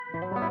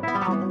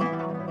Hello,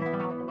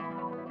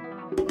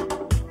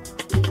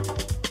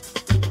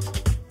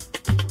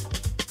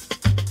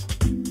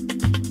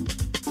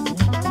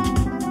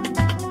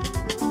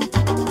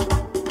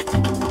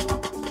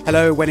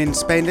 When in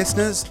Spain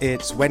listeners.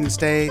 It's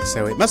Wednesday,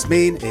 so it must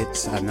mean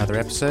it's another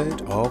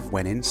episode of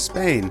When in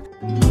Spain.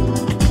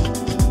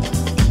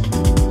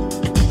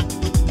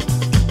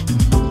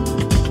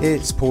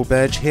 It's Paul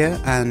Burge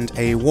here, and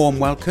a warm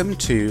welcome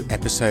to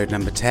episode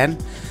number 10.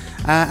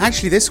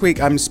 Actually, this week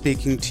I'm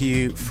speaking to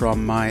you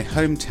from my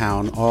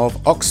hometown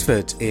of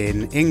Oxford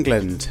in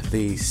England,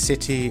 the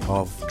city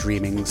of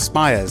dreaming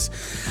spires.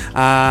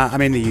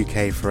 I'm in the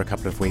UK for a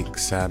couple of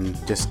weeks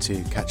just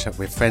to catch up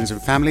with friends and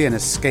family and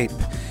escape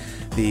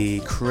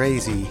the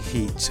crazy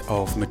heat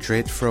of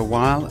Madrid for a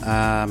while.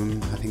 I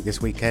think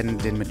this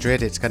weekend in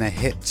Madrid it's going to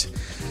hit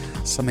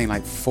something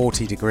like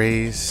 40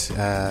 degrees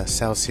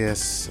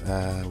Celsius,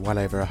 well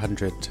over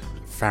 100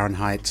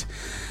 Fahrenheit.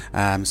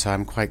 So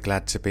I'm quite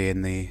glad to be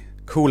in the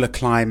cooler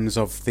climes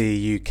of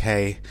the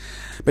UK.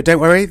 But don't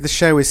worry, the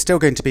show is still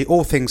going to be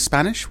all things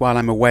Spanish while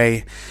I'm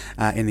away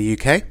in the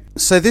UK.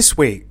 So this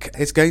week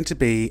is going to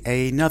be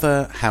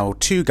another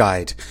how-to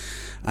guide.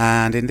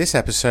 And in this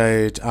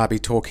episode, I'll be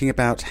talking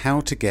about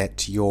how to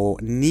get your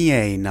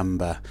NIE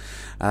number.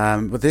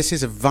 But this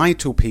is a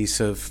vital piece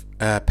of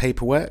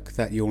paperwork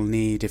that you'll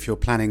need if you're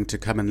planning to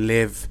come and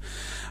live,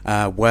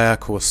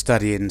 work or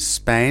study in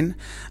Spain.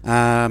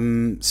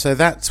 So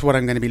that's what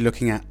I'm going to be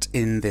looking at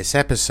in this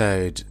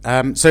episode.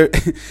 So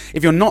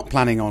if you're not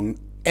planning on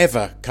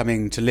ever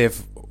coming to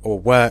live or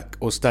work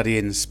or study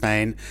in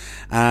Spain,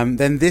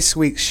 then this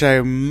week's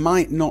show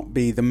might not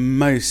be the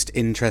most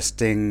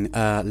interesting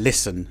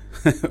listen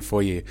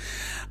for you,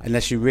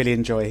 unless you really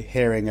enjoy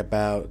hearing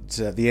about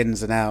the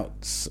ins and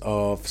outs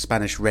of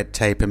Spanish red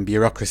tape and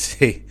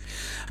bureaucracy.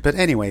 But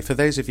anyway, for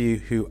those of you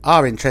who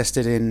are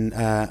interested in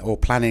or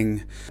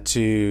planning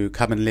to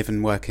come and live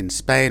and work in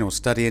Spain or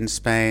study in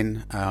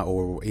Spain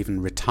or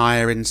even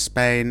retire in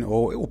Spain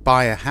or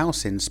buy a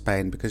house in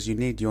Spain, because you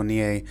need your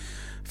NIE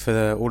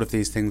for all of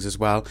these things as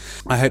well,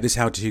 I hope this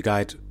how-to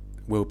guide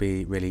will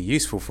be really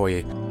useful for you.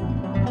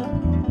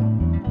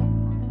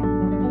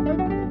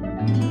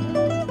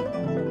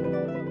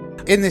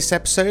 In this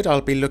episode, I'll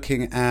be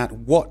looking at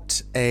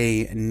what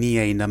a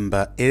NIE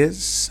number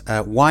is,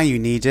 why you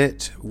need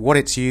it, what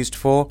it's used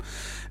for,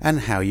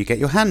 and how you get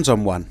your hands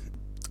on one.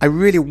 I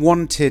really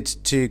wanted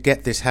to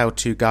get this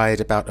how-to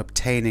guide about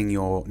obtaining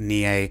your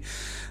NIE.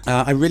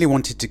 I really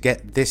wanted to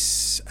get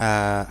this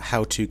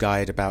how-to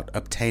guide about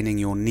obtaining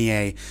your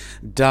NIE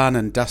done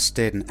and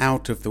dusted and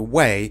out of the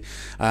way,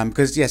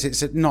 because yes,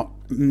 it's not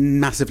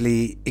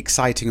massively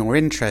exciting or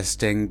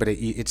interesting, but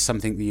it's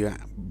something that you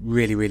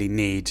really, really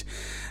need.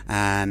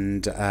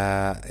 And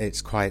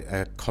it's quite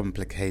a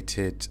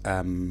complicated,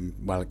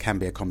 it can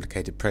be a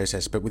complicated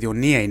process, but with your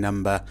NIE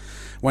number,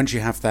 once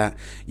you have that,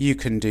 you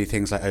can do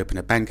things like open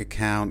a bank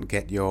account,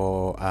 get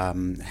your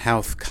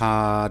health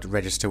card,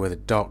 register with a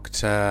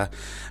doctor,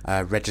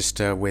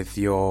 register with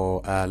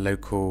your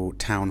local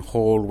town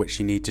hall, which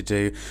you need to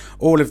do.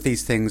 All of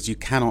these things you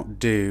cannot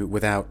do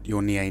without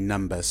your NIE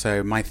number.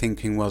 So my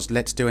thinking was,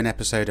 let's do an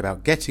episode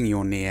about getting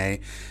your NIE.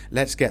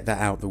 Let's get that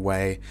out the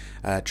way.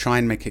 Try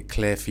and make it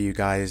clear for you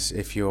guys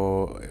if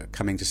you're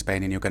coming to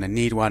Spain and you're going to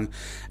need one.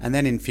 And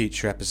then in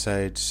future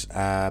episodes,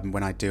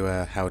 when I do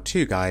a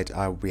how-to guide,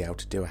 I'll be able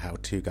to do a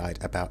how-to guide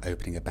about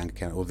opening a bank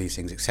account, all these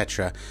things,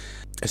 etc.,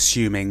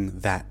 assuming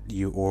that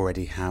you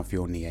already have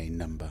your NIE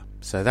number.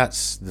 So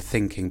that's the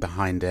thinking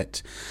behind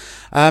it.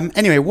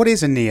 Anyway, what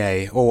is a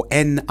NIE or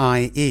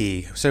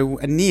NIE? So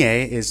a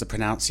NIE is the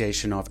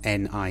pronunciation of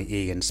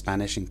NIE in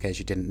Spanish, in case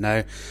you didn't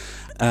know.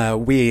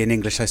 We in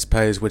English, I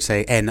suppose, would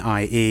say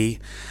NIE.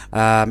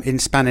 In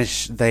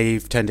Spanish,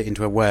 they've turned it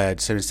into a word.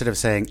 So instead of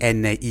saying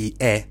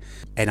NIE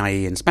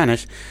in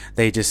Spanish,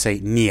 they just say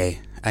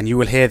NIE. And you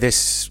will hear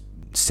this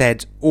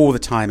said all the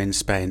time in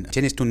Spain.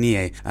 Tienes tu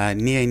NIE,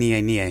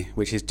 NIE,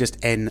 which is just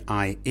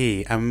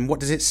NIE. And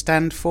what does it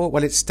stand for?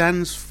 Well, it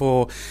stands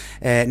for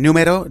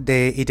Número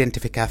de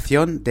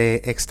Identificación de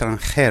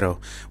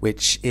Extranjero,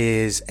 which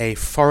is a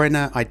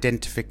foreigner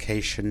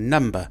identification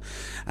number.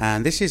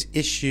 And this is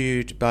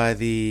issued by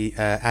the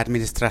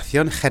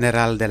Administración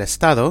General del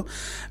Estado,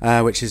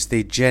 which is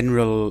the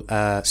general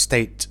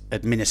state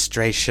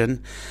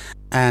administration.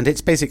 And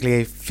it's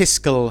basically a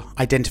fiscal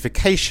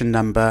identification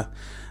number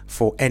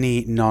for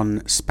any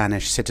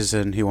non-Spanish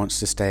citizen who wants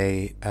to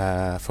stay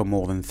for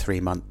more than 3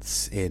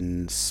 months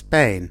in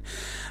Spain.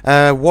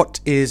 What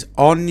is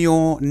on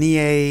your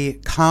NIE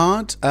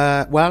card?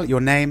 Well,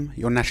 your name,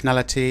 your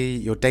nationality,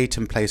 your date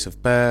and place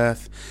of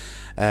birth,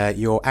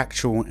 your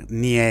actual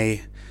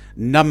NIE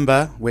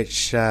number,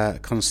 which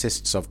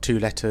consists of 2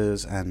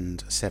 letters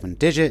and 7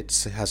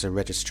 digits. It has a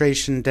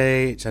registration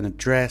date, an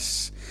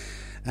address,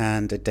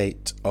 and a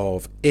date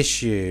of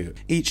issue.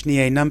 Each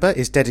NIE number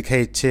is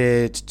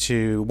dedicated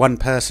to one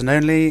person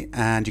only,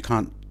 and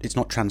it's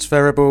not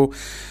transferable,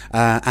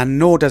 and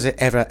nor does it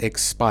ever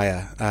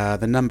expire.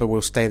 The number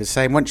will stay the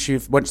same.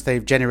 Once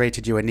they've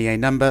generated you a NIE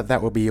number,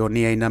 that will be your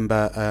NIE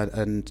number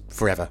and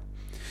forever.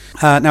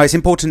 Now, it's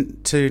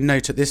important to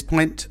note at this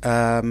point,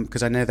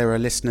 because I know there are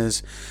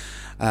listeners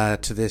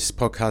to this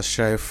podcast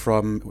show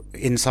from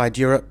inside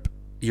Europe,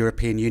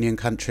 European Union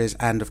countries,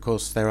 and of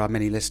course there are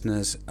many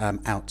listeners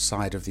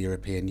outside of the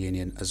European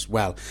Union as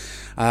well.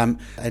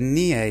 A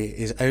NIE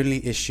is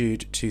only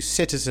issued to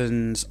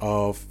citizens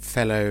of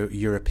fellow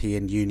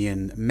European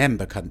Union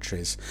member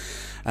countries.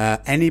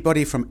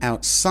 Anybody from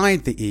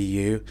outside the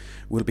EU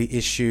will be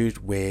issued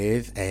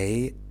with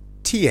a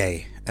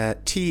TIE,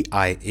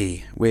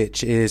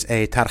 which is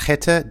a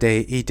Tarjeta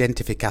de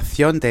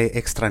Identificación de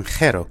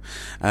Extranjero,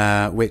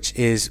 which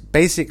is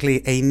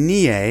basically a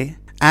NIE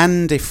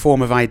and a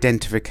form of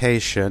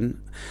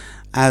identification,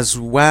 as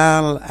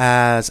well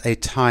as a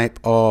type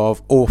of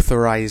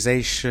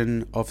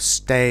authorization of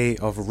stay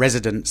of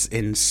residence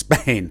in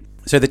Spain.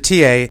 So the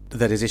TA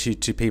that is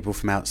issued to people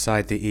from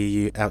outside the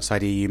EU,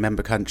 outside EU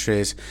member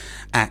countries,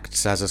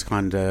 acts as a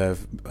kind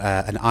of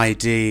an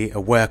ID,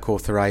 a work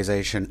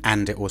authorization,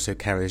 and it also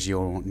carries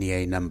your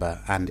NIE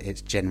number, and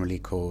it's generally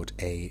called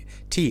a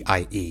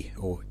TIE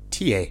or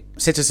TA.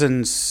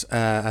 Citizens,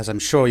 as I'm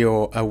sure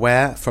you're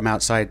aware, from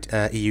outside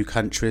EU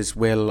countries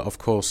will, of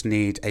course,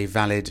 need a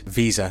valid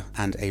visa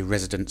and a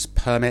residence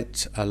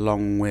permit,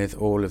 along with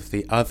all of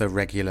the other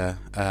regular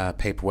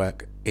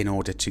paperwork in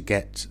order to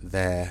get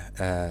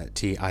their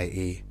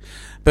TIE.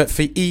 But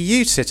for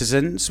EU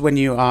citizens, when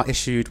you are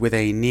issued with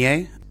a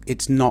NIE,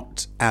 it's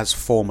not as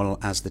formal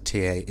as the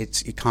TA.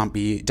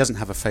 It doesn't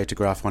have a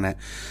photograph on it.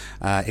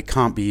 It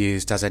can't be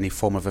used as any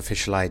form of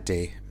official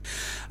ID.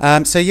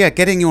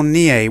 Getting your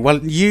NIE, well,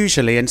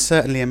 usually, and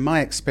certainly in my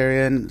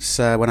experience,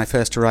 when I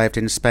first arrived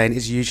in Spain,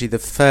 is usually the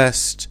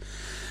first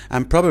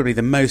and probably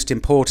the most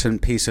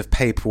important piece of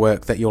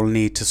paperwork that you'll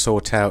need to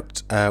sort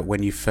out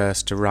when you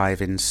first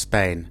arrive in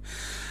Spain.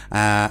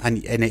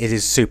 And it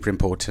is super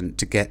important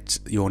to get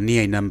your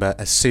NIE number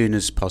as soon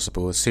as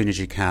possible, as soon as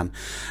you can.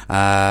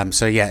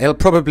 It'll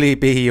probably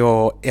be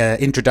your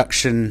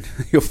introduction,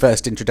 your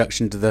first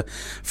introduction to the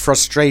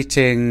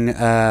frustrating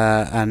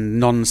and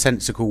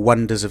nonsensical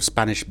wonders of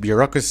Spanish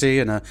bureaucracy,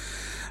 and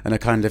a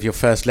kind of your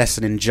first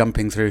lesson in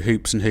jumping through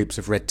hoops and hoops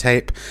of red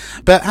tape.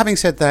 But having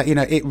said that,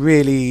 it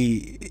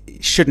really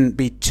shouldn't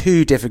be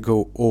too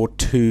difficult or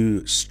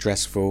too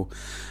stressful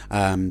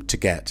to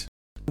get.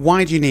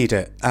 Why do you need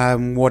it?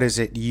 What is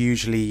it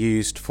usually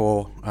used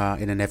for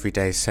in an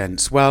everyday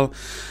sense? Well,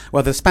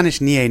 the Spanish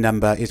NIE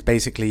number is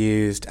basically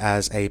used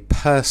as a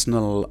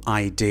personal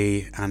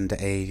ID and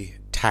a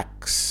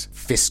tax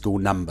fiscal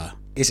number.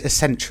 It's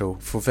essential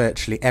for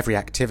virtually every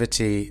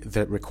activity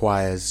that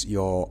requires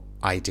your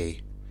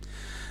ID.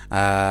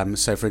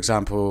 So, for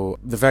example,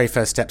 the very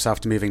first steps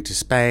after moving to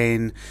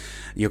Spain,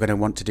 you're going to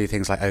want to do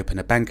things like open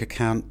a bank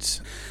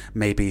account,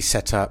 maybe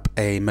set up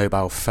a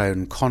mobile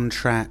phone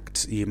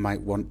contract. You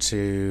might want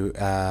to,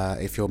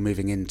 if you're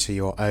moving into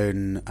your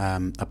own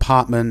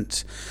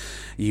apartment,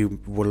 you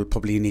will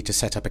probably need to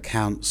set up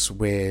accounts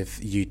with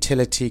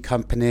utility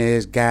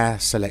companies,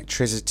 gas,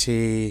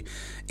 electricity,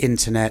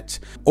 internet.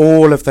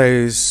 All of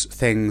those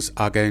things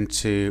are going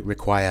to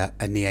require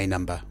a NIE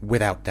number,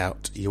 without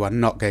doubt. You are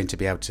not going to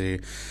be able to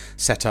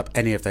set up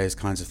any of those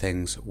kinds of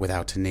things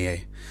without a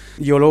NIE.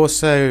 You'll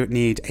also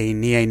need a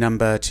NIE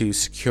number to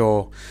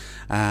secure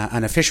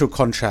an official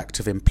contract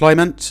of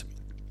employment,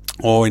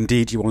 or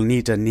indeed you will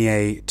need a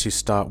NIE to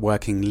start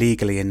working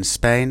legally in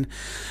Spain.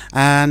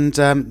 And,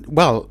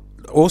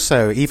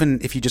 also, even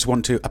if you just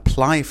want to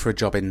apply for a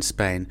job in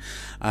Spain,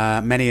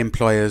 many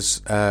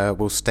employers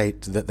will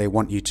state that they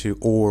want you to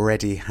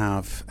already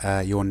have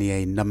your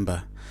NIE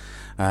number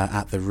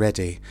at the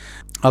ready.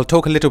 I'll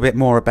talk a little bit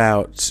more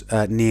about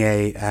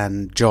NIE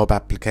and job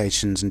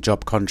applications and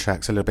job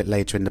contracts a little bit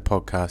later in the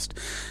podcast,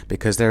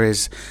 because there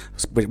is,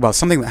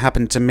 something that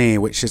happened to me,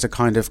 which is a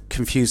kind of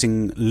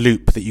confusing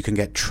loop that you can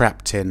get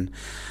trapped in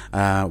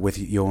with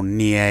your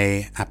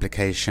NIE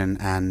application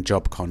and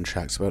job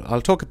contracts. But I'll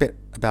talk a bit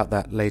about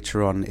that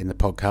later on in the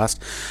podcast.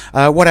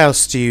 What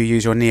else do you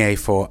use your NIE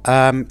for?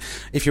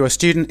 If you're a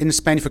student in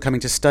Spain, if you're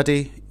coming to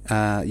study,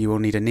 you will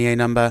need a NIE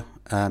number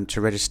to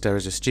register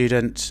as a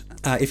student.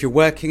 If you're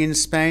working in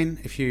Spain,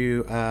 if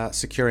you are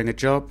securing a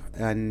job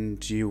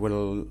and you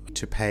will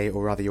to pay,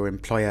 or rather your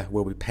employer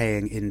will be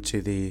paying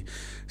into the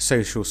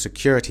social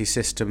security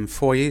system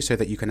for you so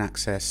that you can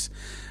access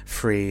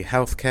free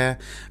healthcare.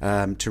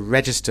 To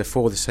register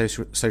for the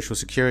social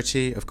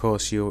security, of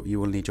course, you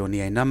will need your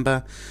NIE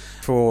number.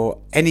 For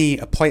any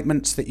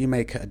appointments that you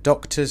make at a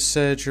doctor's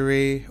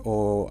surgery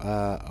or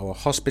a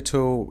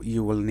hospital,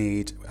 you will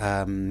need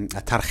a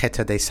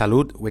tarjeta de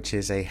salud, which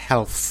is a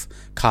health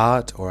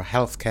card or a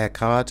healthcare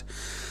card.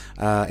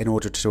 In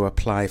order to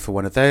apply for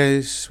one of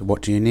those,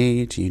 what do you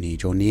need? You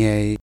need your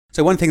NIE.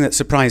 So one thing that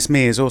surprised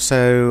me is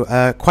also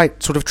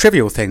quite sort of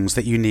trivial things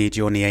that you need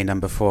your NIE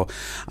number for.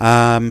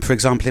 For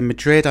example, in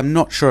Madrid, I'm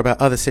not sure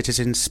about other cities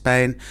in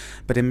Spain,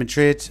 but in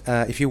Madrid,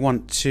 if you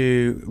want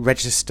to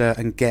register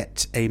and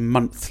get a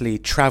monthly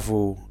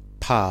travel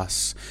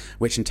pass,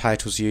 which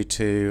entitles you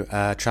to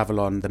travel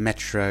on the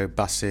metro,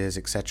 buses,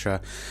 etc.,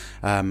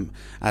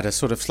 at a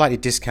sort of slightly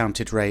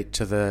discounted rate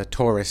to the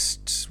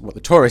tourists, what the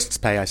tourists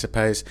pay, I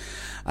suppose.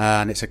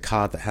 And it's a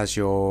card that has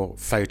your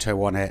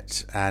photo on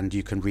it, and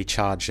you can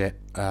recharge it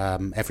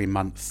every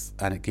month,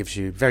 and it gives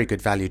you very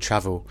good value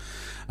travel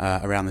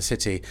around the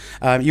city.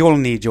 You will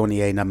need your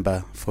NIE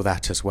number for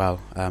that as well,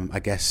 I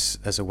guess,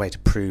 as a way to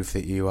prove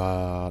that you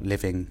are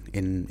living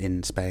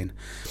in Spain.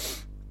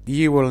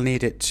 You will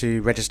need it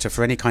to register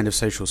for any kind of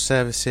social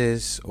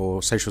services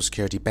or social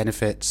security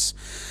benefits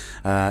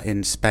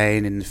in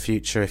Spain in the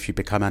future if you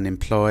become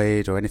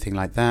unemployed or anything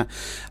like that.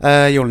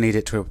 You'll need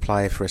it to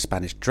apply for a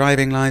Spanish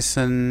driving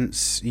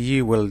license.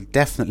 You will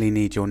definitely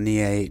need your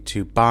NIE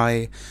to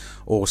buy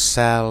or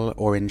sell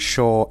or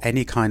insure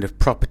any kind of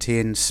property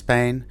in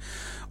Spain,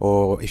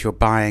 or if you're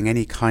buying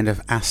any kind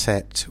of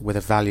asset with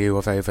a value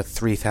of over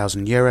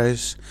 3,000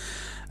 euros.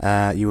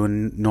 You will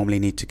normally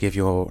need to give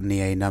your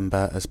NIE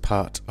number as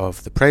part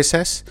of the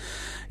process.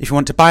 If you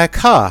want to buy a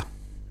car,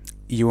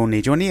 you will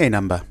need your NIE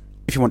number.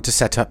 If you want to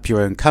set up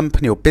your own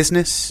company or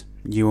business,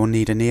 you will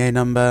need a NIE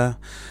number.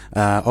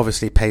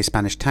 Obviously pay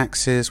Spanish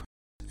taxes,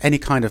 any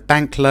kind of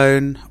bank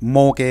loan,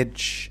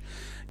 mortgage.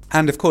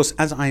 And of course,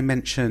 as I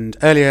mentioned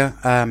earlier,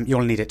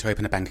 you'll need it to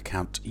open a bank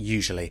account,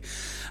 usually.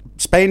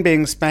 Spain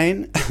being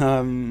Spain,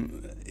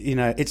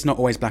 it's not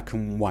always black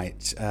and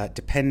white,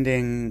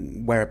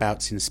 depending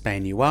whereabouts in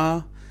Spain you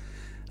are.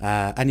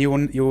 And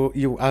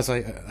you as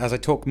I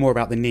talk more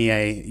about the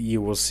NIE,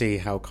 you will see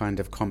how kind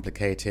of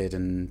complicated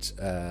and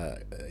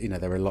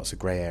there are lots of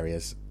grey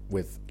areas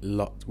with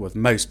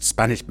most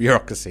Spanish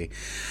bureaucracy.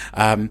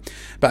 But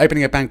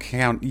opening a bank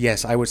account,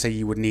 yes, I would say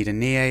you would need a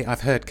NIE.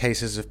 I've heard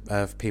cases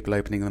of people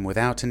opening them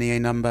without a NIE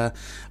number.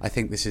 I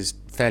think this is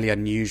fairly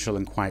unusual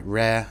and quite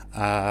rare.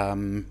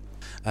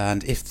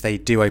 And if they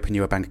do open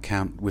you a bank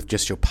account with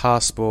just your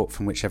passport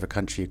from whichever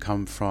country you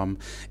come from,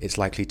 it's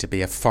likely to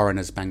be a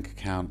foreigner's bank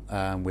account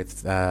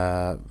with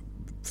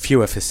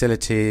fewer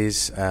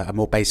facilities, a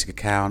more basic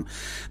account.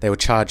 They will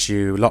charge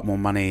you a lot more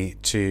money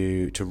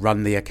to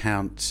run the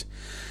account.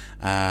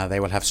 They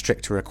will have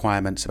stricter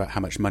requirements about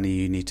how much money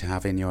you need to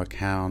have in your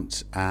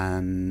account.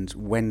 And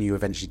when you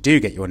eventually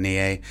do get your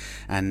NIE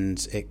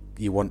and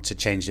you want to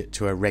change it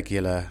to a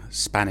regular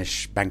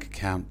Spanish bank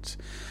account,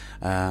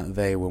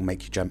 they will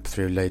make you jump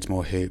through loads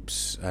more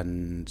hoops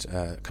and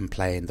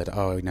complain that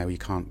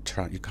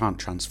you can't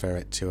transfer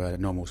it to a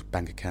normal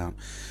bank account.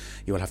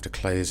 You will have to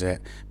close it,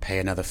 pay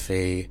another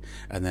fee,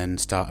 and then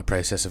start a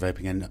process of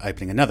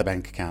opening another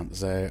bank account.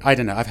 So I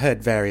don't know. I've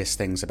heard various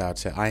things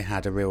about it. I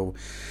had a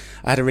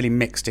really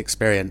mixed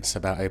experience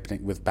about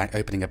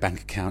opening a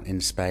bank account in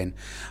Spain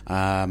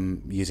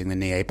using the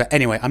NIE. But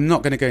anyway, I'm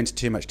not going to go into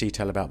too much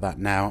detail about that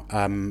now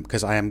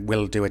because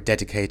will do a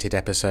dedicated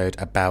episode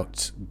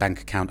about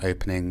bank account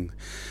opening,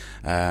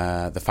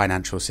 the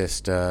financial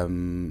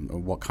system,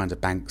 what kinds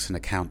of banks and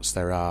accounts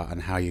there are,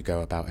 and how you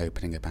go about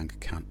opening a bank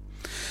account.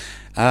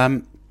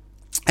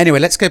 Anyway,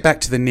 let's go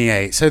back to the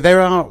NIE. So there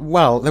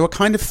were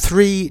kind of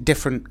three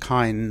different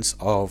kinds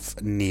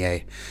of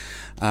NIE.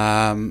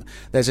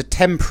 There's a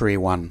temporary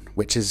one,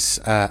 which is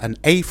an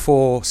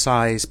A4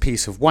 size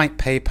piece of white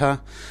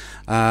paper,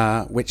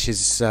 which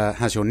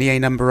has your NIE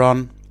number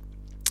on,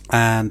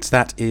 and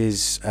that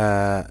is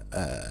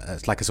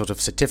like a sort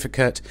of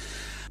certificate,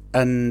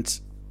 and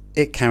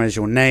it carries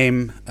your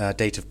name,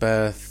 date of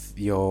birth,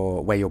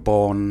 where you're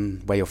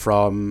born, where you're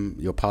from,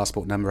 your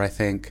passport number, I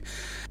think.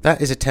 That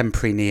is a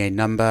temporary NIE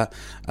number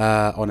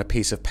on a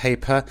piece of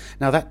paper.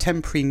 Now, that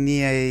temporary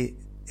NIE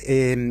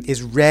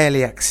is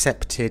rarely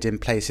accepted in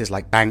places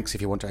like banks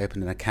if you want to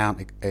open an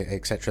account,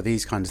 etc.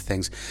 These kinds of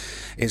things.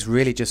 It's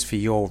really just for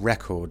your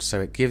record. So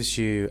it gives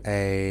you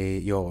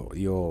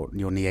your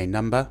NIE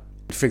number.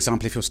 For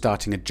example, if you're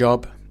starting a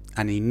job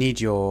and you need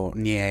your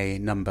NIE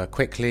number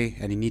quickly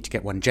and you need to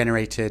get one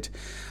generated,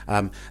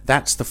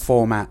 that's the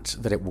format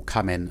that it will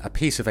come in. A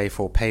piece of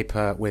A4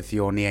 paper with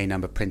your NIE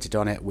number printed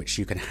on it, which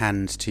you can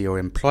hand to your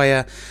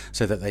employer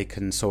so that they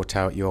can sort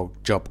out your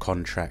job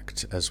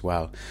contract as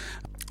well.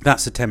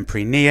 That's a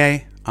temporary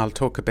NIE. I'll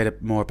talk a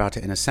bit more about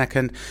it in a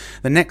second.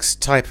 The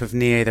next type of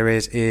NIE there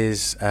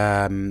is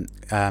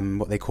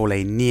what they call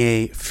a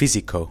NIE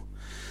físico,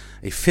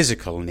 a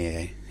physical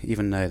NIE.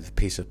 Even though the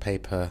piece of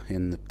paper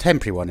in the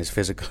temporary one is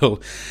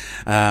physical,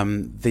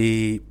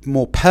 the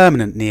more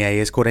permanent NIE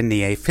is called a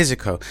NIE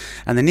físico.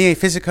 And the NIE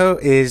físico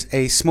is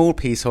a small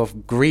piece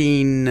of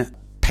green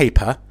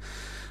paper,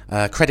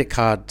 a credit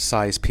card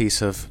size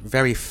piece of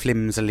very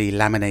flimsily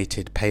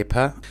laminated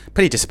paper.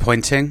 Pretty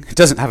disappointing. It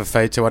doesn't have a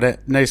photo on it,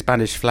 no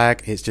Spanish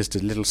flag, it's just a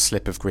little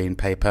slip of green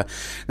paper.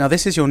 Now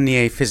this is your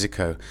NIE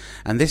físico,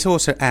 and this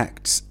also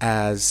acts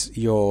as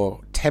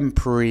your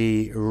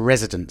temporary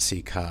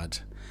residency card.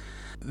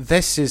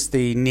 This is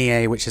the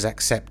NIE which is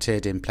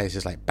accepted in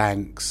places like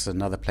banks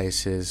and other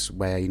places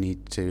where you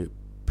need to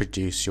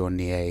produce your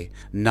NIE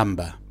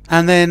number.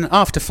 And then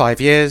after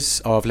 5 years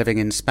of living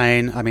in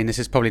Spain, I mean, this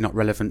is probably not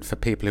relevant for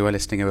people who are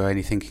listening who are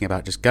only thinking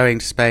about just going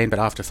to Spain, but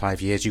after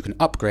 5 years, you can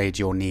upgrade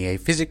your NIE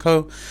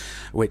Físico,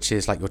 which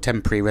is like your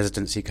temporary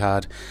residency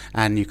card,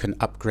 and you can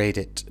upgrade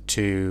it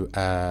to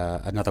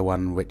another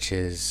one which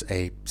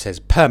says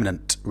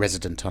permanent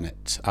resident on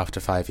it after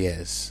 5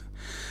 years.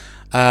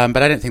 But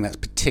I don't think that's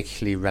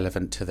particularly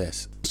relevant to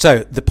this. So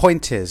the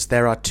point is,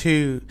 there are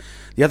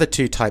the other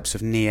two types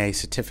of NIE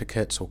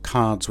certificates or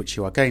cards which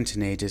you are going to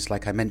need is,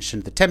 like I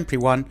mentioned, the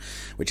temporary one,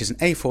 which is an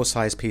A4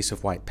 size piece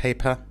of white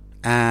paper,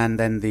 and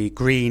then the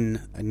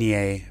green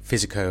NIE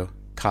Físico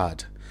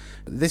card.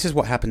 This is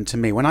what happened to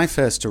me. When I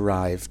first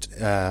arrived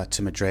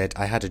to Madrid,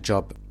 I had a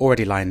job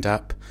already lined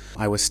up.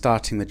 I was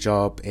starting the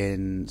job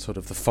in sort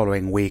of the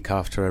following week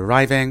after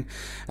arriving,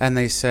 and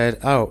they said,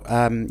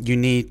 you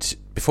need,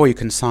 before you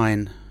can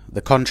sign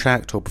the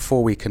contract or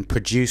before we can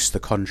produce the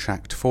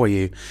contract for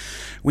you,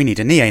 we need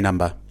a NIE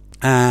number.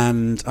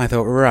 And I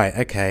thought, right,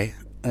 okay.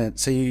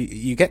 So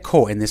you get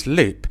caught in this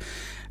loop.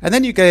 And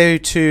then you go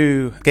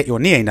to get your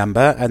NIE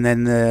number, and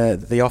then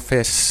the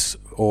office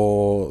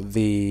or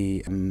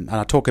and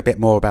I'll talk a bit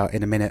more about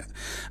in a minute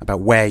about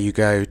where you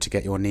go to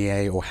get your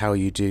NIE or how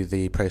you do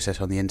the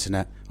process on the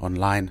internet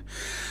online.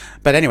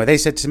 But anyway, they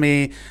said to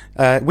me,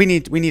 we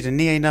need a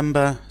NIE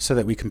number so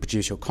that we can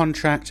produce your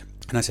contract.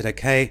 And I said,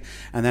 okay.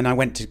 And then I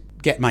went to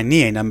get my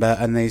NIE number,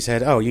 and they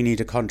said, you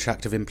need a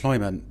contract of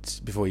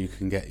employment before you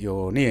can get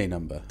your NIE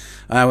number.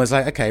 And I was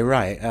like, okay,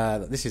 right,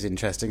 this is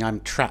interesting.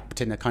 I'm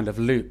trapped in a kind of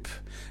loop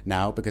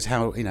now, because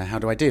how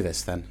do I do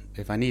this then?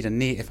 If I need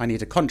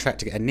a contract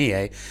to get a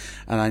NIE,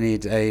 and I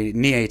need a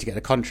NIE to get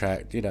a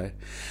contract,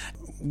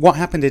 What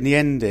happened in the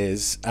end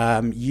is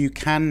you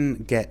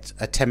can get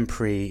a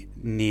temporary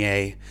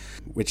NIE,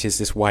 which is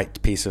this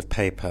white piece of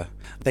paper.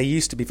 They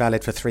used to be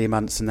valid for 3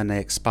 months and then they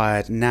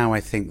expired. Now I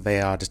think they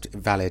are just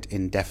valid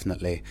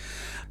indefinitely.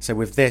 So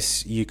with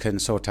this, you can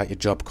sort out your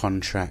job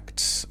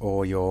contracts,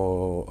 or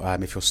your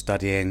if you're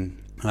studying,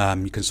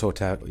 you can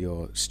sort out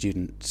your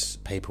student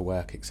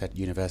paperwork, etc.,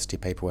 university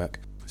paperwork.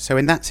 So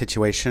in that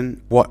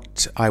situation,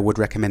 what I would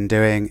recommend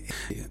doing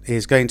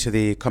is going to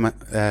the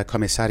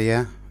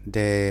Comisaría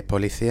de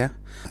Policía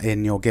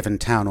in your given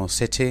town or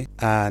city,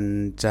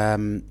 and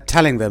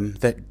telling them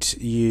that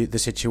the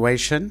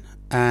situation,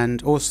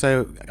 and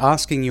also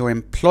asking your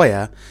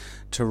employer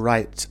to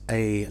write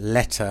a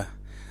letter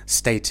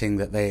stating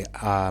that they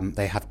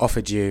have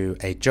offered you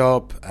a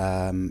job,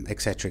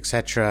 etc.,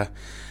 etc.,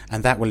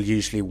 and that will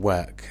usually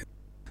work.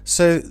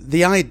 So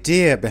the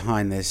idea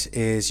behind this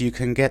is you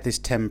can get this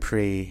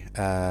temporary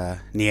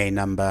NIE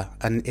number,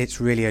 and it's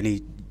really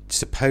only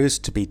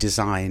supposed to be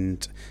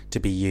designed to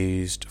be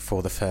used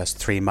for the first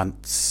 3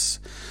 months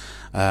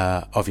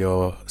of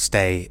your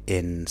stay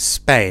in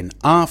Spain.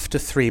 After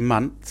 3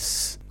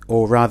 months,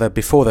 or rather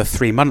before the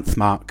 3-month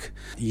mark,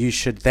 you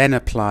should then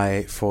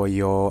apply for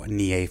your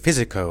NIE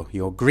Físico,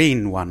 your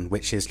green one,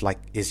 which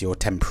is your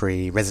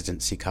temporary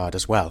residency card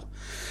as well.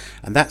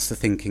 And that's the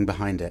thinking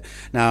behind it.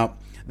 Now,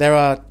 there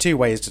are 2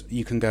 ways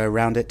you can go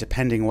around it,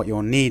 depending what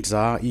your needs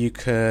are. You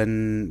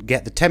can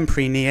get the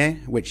temporary NIE,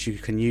 which you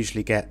can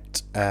usually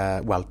get,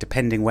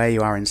 depending where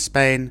you are in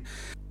Spain,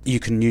 you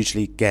can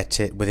usually get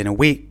it within a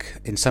week.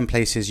 In some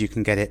places you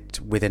can get it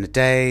within a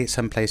day.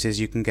 Some places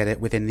you can get it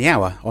within the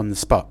hour, on the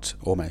spot,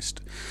 almost.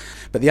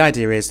 But the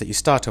idea is that you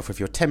start off with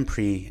your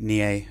temporary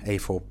NIE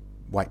A4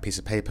 white piece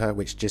of paper,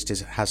 which just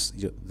has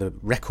the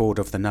record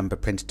of the number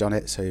printed on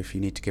it, so if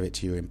you need to give it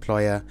to your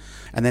employer.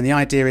 And then the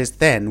idea is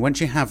then, once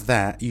you have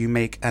that, you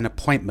make an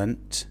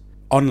appointment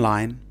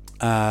online,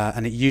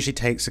 and it usually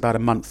takes about a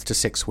month to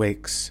 6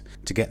 weeks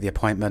to get the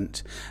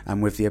appointment.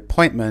 And with the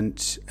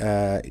appointment,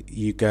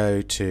 you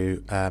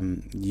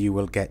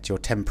will get your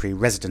temporary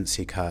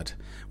residency card,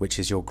 which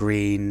is your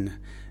green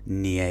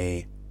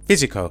NIE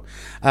Físico.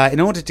 In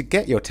order to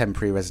get your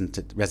temporary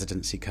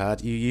residency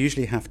card, you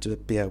usually have to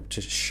be able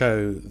to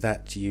show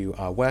that you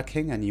are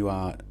working and you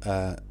are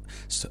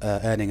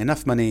earning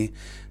enough money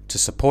to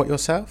support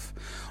yourself,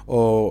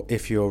 or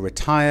if you're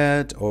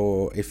retired,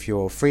 or if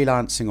you're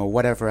freelancing, or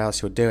whatever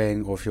else you're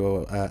doing, or if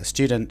you're a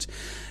student,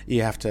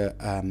 you have to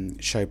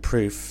show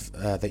proof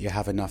that you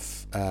have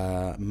enough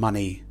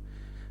money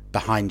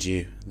behind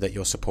you that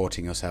you're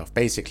supporting yourself,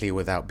 basically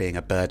without being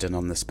a burden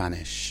on the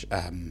Spanish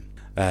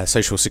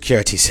social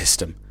security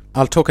system.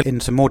 I'll talk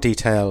into more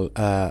detail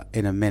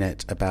in a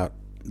minute about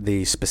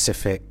the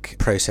specific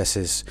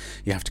processes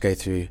you have to go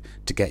through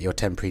to get your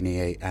temporary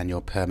NIE and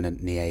your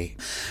permanent NIE.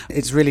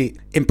 It's really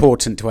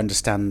important to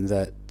understand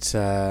that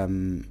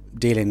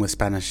dealing with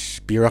Spanish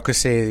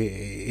bureaucracy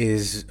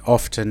is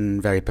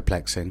often very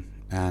perplexing,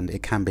 and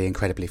it can be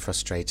incredibly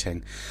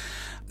frustrating.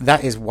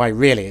 That is why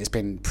really it's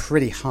been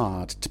pretty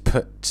hard to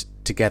put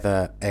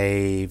together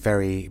a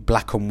very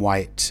black and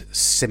white,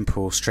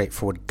 simple,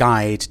 straightforward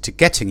guide to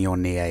getting your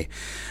NIE,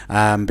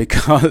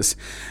 because,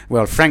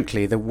 well,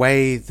 frankly, the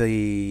way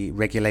the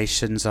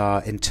regulations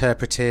are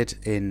interpreted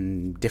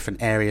in different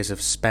areas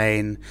of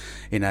Spain,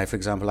 for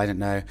example, I don't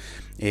know,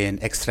 in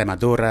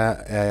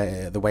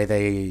Extremadura, the way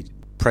they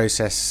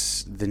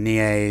process the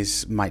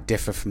NIEs might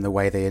differ from the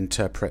way they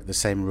interpret the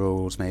same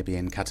rules maybe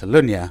in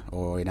Catalonia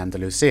or in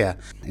Andalusia.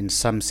 In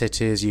some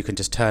cities you can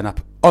just turn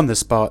up on the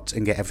spot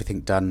and get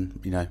everything done,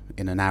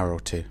 in an hour or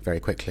two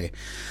very quickly.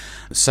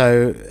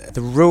 So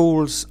the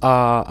rules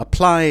are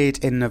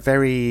applied in a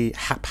very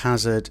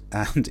haphazard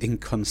and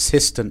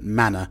inconsistent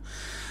manner,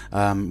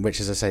 which,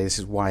 as I say, this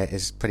is why it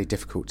is pretty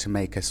difficult to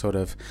make a sort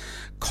of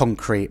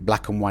concrete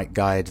black and white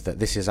guide that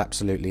this is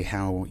absolutely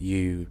how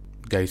you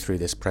go through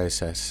this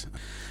process.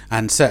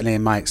 And certainly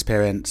in my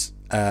experience,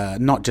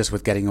 not just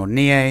with getting your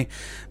NIE,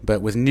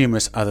 but with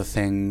numerous other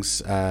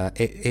things,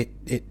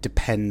 it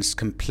depends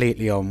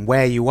completely on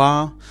where you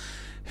are,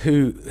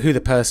 who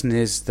the person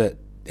is that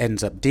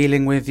ends up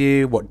dealing with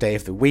you, what day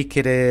of the week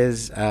it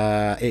is.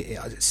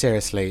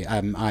 Seriously,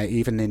 I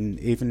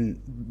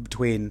even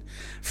between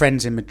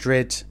friends in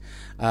Madrid,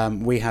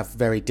 we have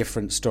very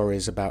different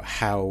stories about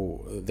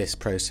how this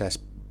process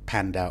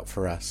panned out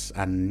for us,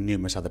 and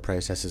numerous other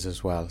processes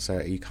as well.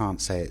 So you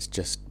can't say it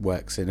just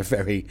works in a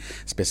very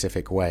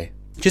specific way.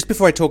 Just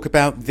before I talk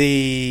about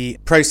the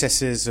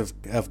processes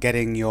of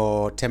getting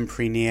your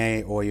temporary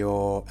NIE or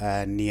your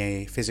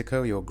NIE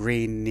Físico, your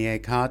green NIE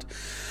card,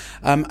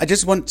 I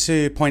just want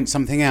to point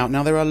something out.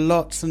 Now, there are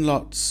lots and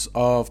lots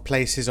of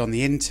places on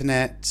the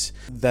internet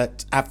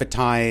that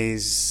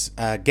advertise,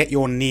 get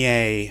your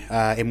NIE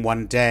in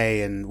one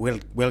day and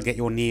we'll get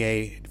your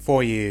NIE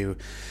for you.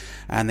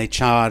 And they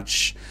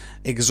charge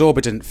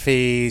exorbitant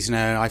fees.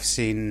 I've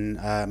seen,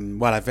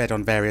 I've read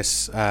on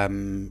various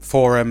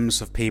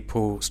forums of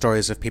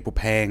stories of people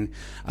paying,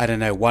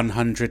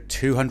 100,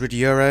 200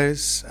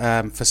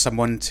 euros for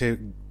someone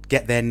to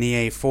get their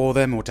NIE for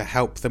them or to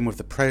help them with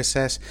the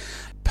process.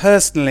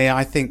 Personally,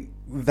 I think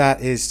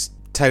that is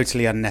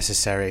totally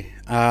unnecessary.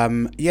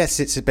 Yes,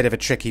 it's a bit of a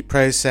tricky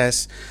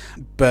process,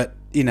 but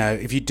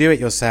if you do it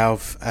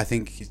yourself, I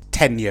think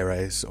 10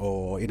 euros,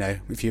 or,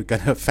 if you're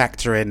going to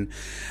factor in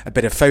a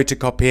bit of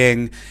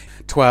photocopying,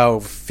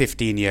 12,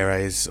 15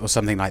 euros or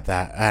something like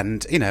that.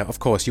 And, of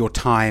course, your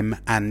time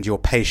and your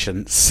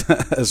patience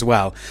as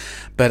well.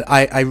 But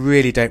I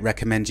really don't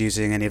recommend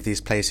using any of these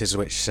places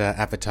which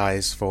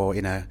advertise for,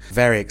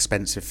 very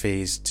expensive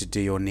fees to do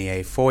your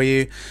NIE for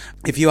you.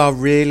 If you are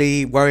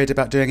really worried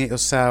about doing it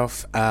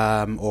yourself,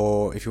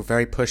 or if you're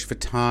very pushed for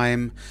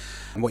time,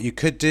 what you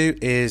could do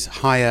is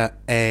hire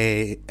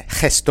a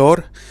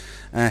gestor.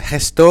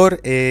 Gestor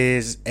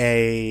is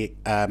a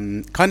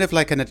kind of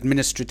like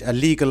a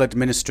legal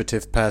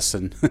administrative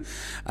person.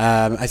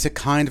 It's a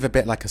kind of a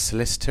bit like a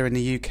solicitor in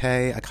the UK.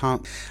 I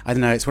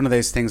don't know. It's one of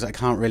those things I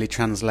can't really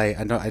translate.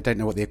 I don't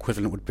know what the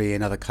equivalent would be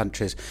in other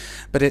countries,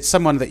 but it's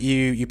someone that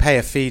you pay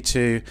a fee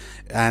to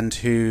and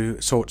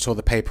who sorts all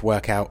the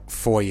paperwork out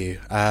for you.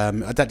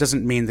 That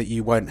doesn't mean that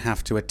you won't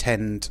have to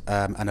attend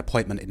an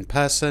appointment in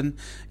person.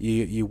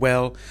 You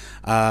will,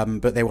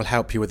 but they will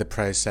help you with the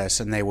process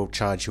and they will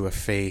charge you a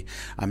fee.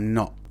 I'm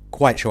not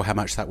quite sure how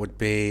much that would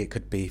be. It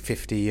could be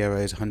 50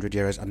 euros, 100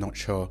 euros, I'm not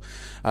sure.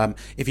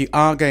 If you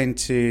are going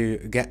to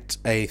get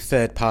a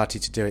third party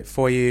to do it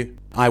for you,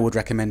 I would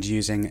recommend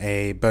using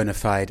a bona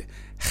fide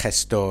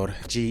gestor,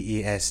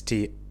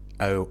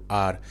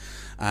 Gestor,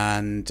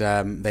 and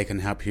they can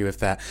help you with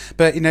that.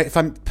 But, if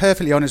I'm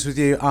perfectly honest with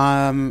you,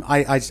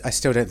 I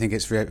still don't think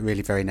it's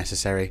really very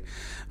necessary.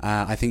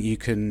 I think you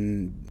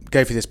can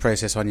go through this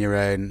process on your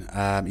own.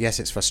 Yes,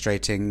 it's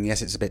frustrating.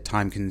 Yes, it's a bit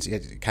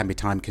it can be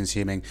time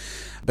consuming,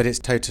 but it's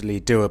totally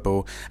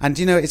doable. And,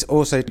 it's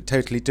also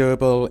totally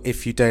doable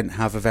if you don't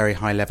have a very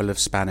high level of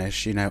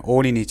Spanish.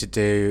 All you need to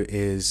do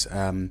is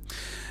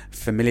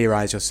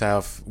familiarize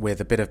yourself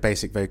with a bit of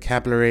basic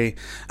vocabulary,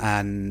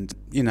 and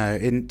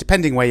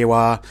depending where you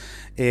are,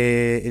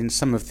 in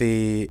some of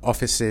the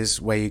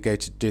offices where you go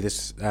to do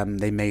this,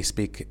 they may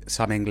speak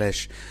some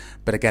English,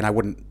 but again, I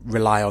wouldn't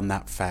rely on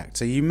that fact.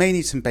 So you may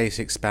need some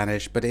basic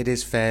Spanish, but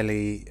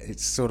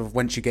it's sort of,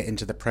 once you get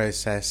into the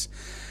process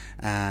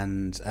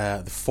and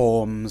the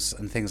forms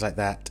and things like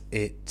that,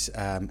 it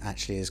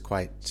actually is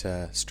quite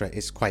straight.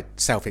 It's quite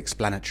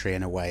self-explanatory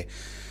in a way.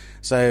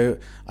 So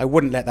I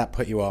wouldn't let that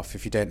put you off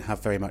if you don't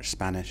have very much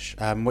Spanish.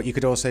 What you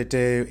could also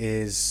do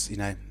is,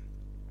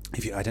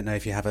 I don't know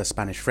if you have a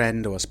Spanish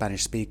friend or a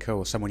Spanish speaker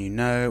or someone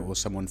or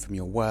someone from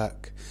your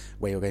work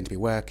where you're going to be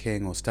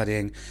working or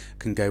studying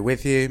can go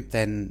with you,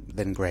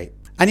 then great.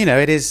 And,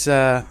 it is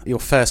your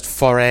first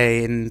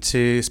foray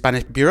into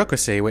Spanish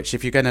bureaucracy, which,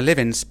 if you're going to live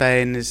in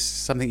Spain, is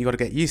something you've got to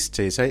get used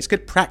to. So it's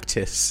good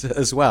practice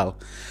as well.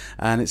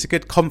 And it's a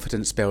good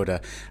confidence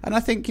builder. And I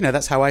think,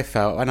 that's how I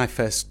felt when I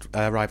first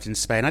arrived in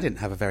Spain. I didn't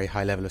have a very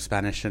high level of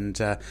Spanish, and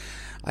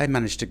I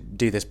managed to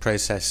do this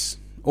process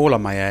all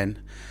on my own.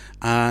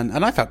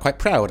 And I felt quite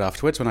proud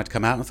afterwards when I'd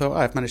come out and thought,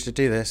 I've managed to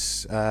do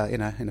this,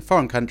 in a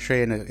foreign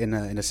country, in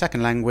a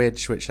second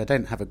language, which I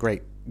don't have a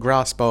great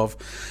grasp of,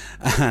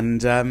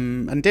 and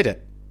did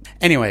it.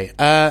 Anyway,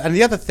 and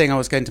the other thing I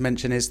was going to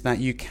mention is that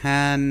you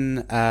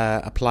can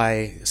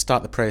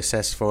start the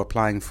process for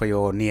applying for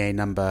your NIE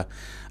number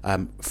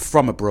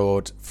from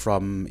abroad,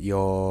 from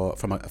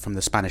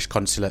the Spanish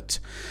consulate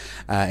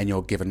in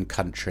your given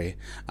country.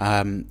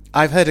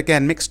 I've heard,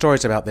 again, mixed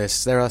stories about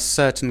this. There are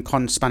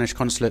certain Spanish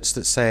consulates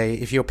that say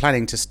if you're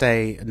planning to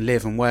stay and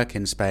live and work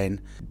in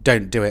Spain,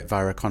 don't do it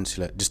via a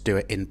consulate, just do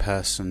it in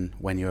person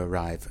when you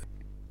arrive.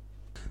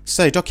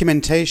 So,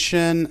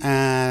 documentation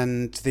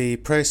and the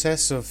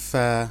process of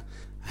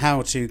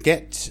how to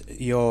get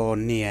your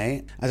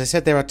NIE. As I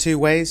said, there are two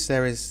ways.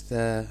 There is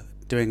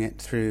doing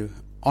it through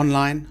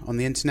online on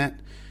the internet,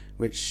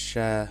 which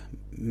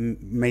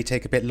may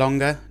take a bit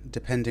longer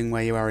depending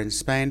where you are in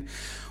Spain,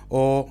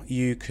 or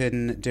you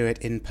can do it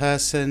in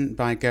person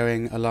by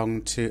going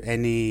along to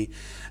any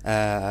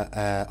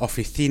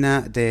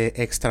Oficina de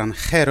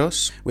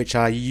Extranjeros, which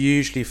are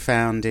usually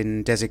found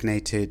in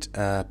designated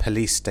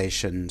police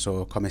stations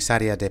or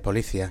Comisaria de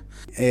Policía.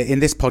 In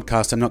this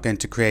podcast, I'm not going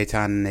to create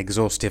an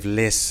exhaustive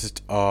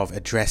list of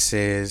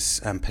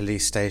addresses and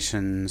police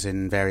stations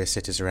in various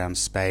cities around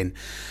Spain.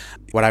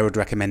 What I would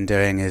recommend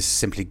doing is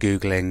simply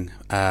Googling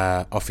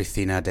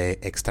Oficina de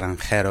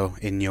Extranjero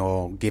in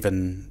your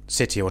given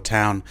city or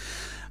town,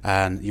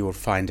 and you will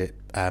find it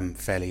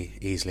fairly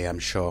easily, I'm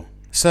sure.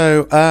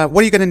 So,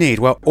 what are you going to need?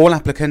 Well, all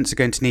applicants are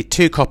going to need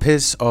 2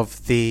 copies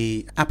of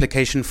the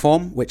application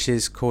form, which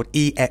is called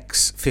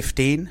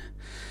EX15,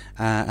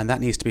 and that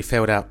needs to be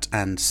filled out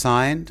and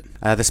signed.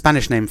 The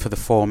Spanish name for the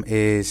form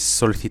is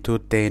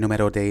Solicitud de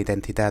Número de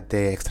Identidad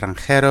de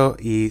Extranjero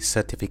y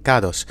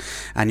Certificados,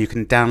 and you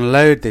can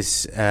download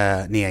this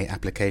NIE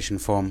application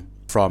form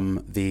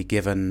from the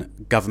given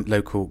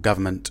local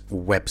government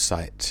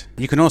website.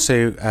 You can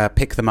also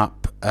pick them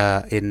up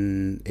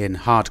in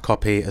hard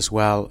copy as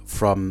well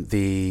from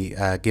the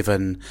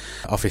given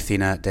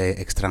Oficina de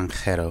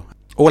Extranjero.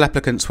 All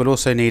applicants will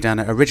also need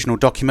an original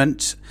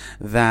document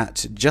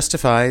that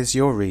justifies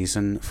your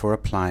reason for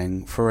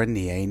applying for a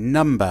NIE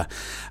number.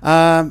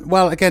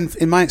 Well, again,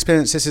 in my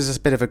experience, this is a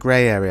bit of a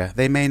grey area.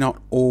 They may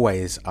not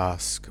always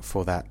ask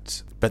for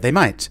that, but they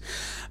might.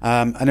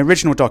 An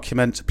original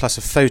document plus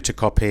a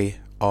photocopy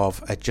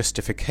of a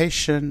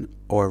justification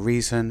or a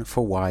reason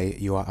for why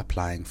you are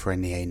applying for a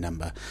NIE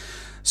number.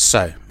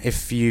 So,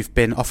 if you've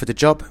been offered a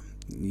job,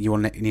 you will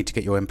need to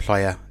get your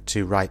employer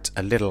to write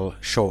a little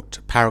short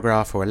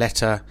paragraph or a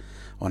letter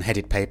on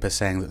headed paper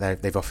saying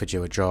that they've offered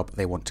you a job,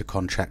 they want to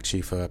contract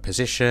you for a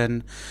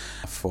position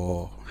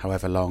for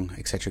however long,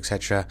 etc.,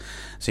 etc.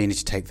 So you need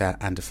to take that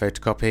and a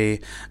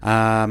photocopy.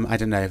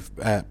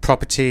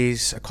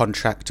 Properties, a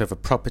contract of a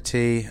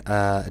property,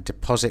 a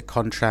deposit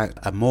contract,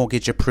 a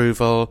mortgage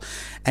approval,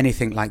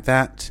 anything like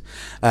that.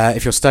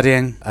 If you're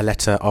studying, a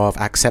letter of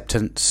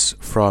acceptance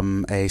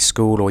from a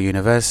school or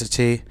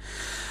university.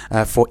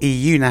 For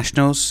EU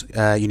nationals,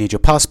 you need your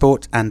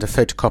passport and a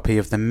photocopy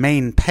of the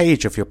main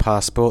page of your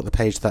passport, the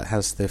page that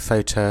has the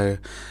photo,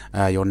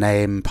 your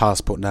name,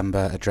 passport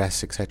number,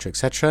 address, etc.,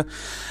 etc.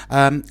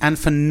 And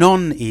for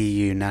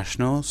non-EU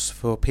nationals,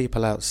 for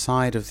people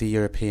outside of the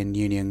European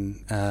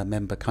Union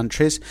member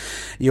countries,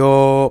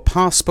 your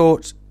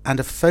passport and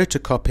a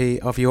photocopy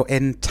of your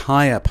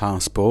entire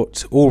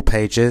passport, all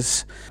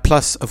pages,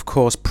 plus, of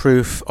course,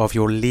 proof of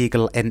your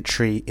legal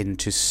entry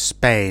into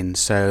Spain.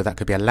 So that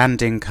could be a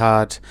landing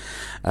card,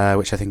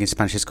 which I think in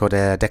Spanish is called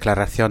a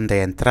declaración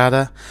de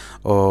entrada,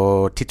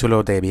 or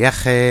título de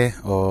viaje,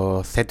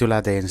 or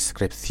cédula de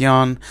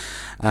inscripción.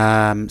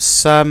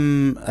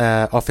 Some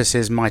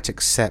offices might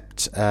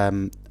accept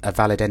a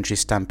valid entry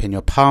stamp in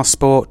your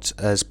passport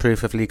as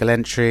proof of legal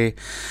entry.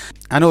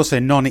 And also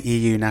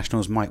non-EU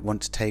nationals might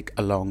want to take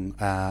along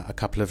a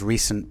couple of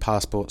recent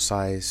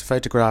passport-size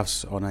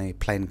photographs on a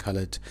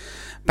plain-coloured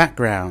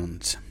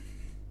background.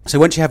 So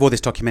once you have all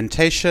this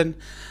documentation,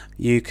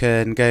 you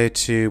can go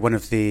to one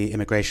of the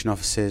immigration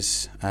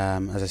offices,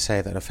 as I say,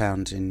 that are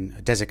found in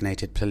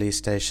designated police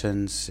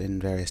stations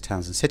in various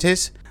towns and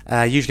cities.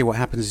 Usually what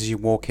happens is you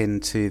walk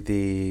into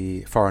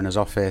the foreigner's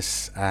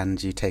office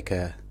and you take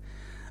a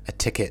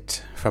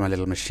ticket from a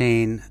little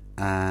machine,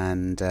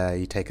 and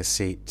you take a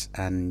seat,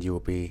 and you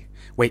will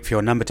wait for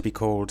your number to be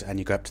called, and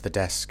you go up to the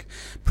desk,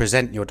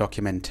 present your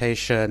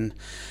documentation.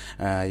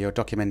 Your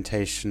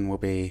documentation will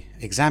be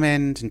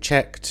examined and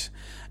checked.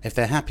 If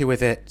they're happy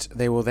with it,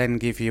 they will then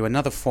give you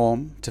another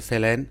form to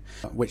fill in,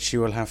 which you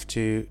will have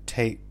to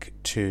take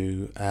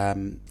to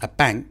a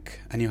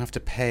bank, and you have to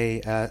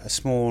pay a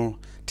small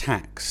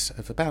tax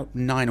of about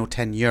 9 or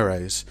 10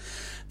 euros.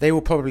 They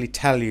will probably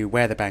tell you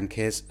where the bank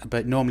is,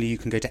 but normally you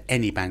can go to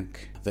any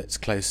bank that's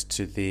close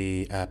to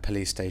the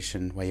police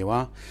station where you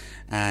are,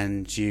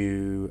 and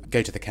you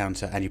go to the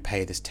counter and you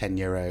pay this 10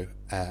 euro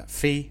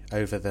fee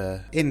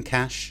in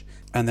cash,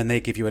 and then they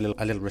give you a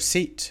little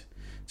receipt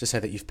to say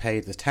that you've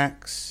paid the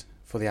tax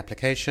for the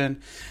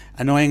application.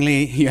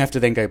 Annoyingly, you have to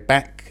then go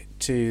back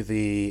to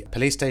the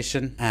police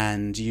station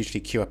and usually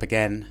queue up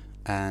again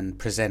and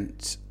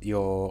present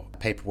your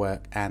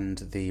paperwork and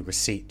the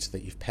receipt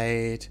that you've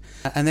paid.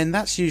 And then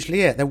that's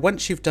usually it. Then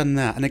once you've done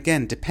that, and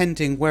again,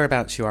 depending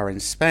whereabouts you are in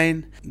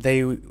Spain,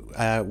 they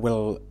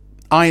will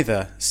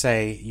either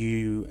say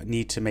you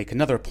need to make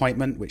another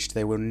appointment, which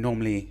they will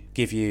normally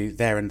give you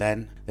there and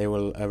then. They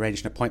will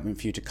arrange an appointment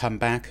for you to come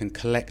back and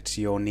collect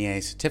your NIE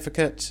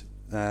certificate.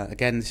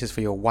 Again, this is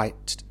for your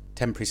white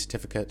temporary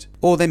certificate.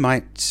 Or they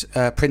might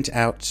print it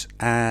out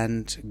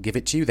and give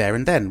it to you there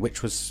and then,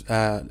 which was,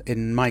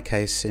 in my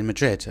case, in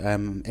Madrid.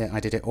 I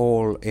did it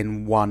all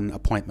in one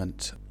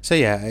appointment. So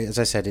yeah, as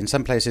I said, in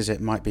some places it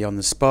might be on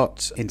the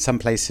spot. In some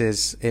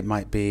places it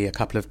might be a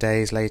couple of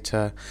days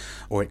later,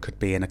 or it could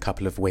be in a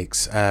couple of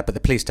weeks. But the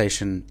police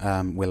station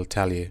will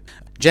tell you.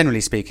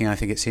 Generally speaking, I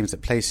think it seems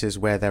that places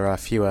where there are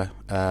fewer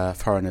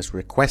foreigners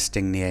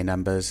requesting NIE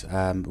numbers,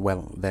 then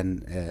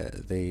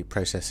the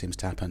process seems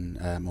to happen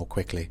more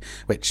quickly,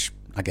 which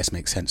I guess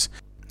makes sense.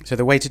 So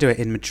the way to do it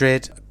in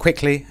Madrid,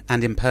 quickly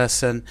and in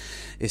person,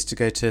 is to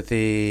go to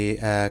the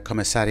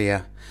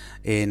comisaria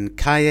in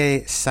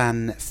Calle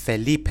San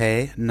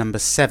Felipe, number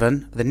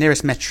 7. The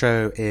nearest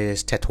metro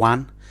is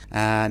Tetuan,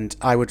 and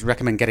I would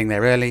recommend getting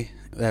there early.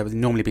 There would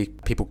normally be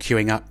people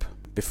queuing up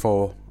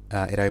before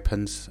it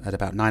opens at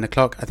about 9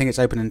 o'clock. I think it's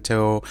open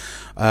until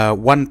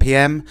 1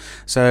 p.m.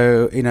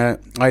 So,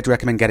 I'd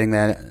recommend getting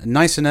there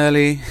nice and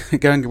early.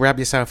 Go and grab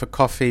yourself a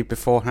coffee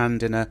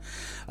beforehand in a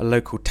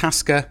local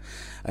Tasca,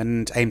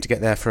 and aim to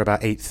get there for about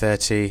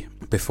 8:30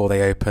 before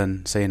they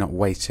open, so you're not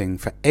waiting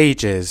for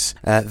ages.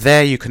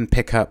 There you can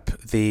pick up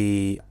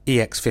the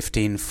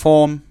EX15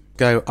 form.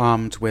 Go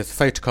armed with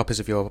photocopies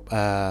of your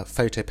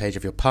photo page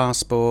of your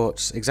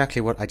passports, exactly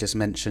what I just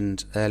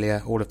mentioned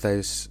earlier, all of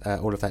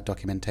that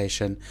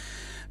documentation.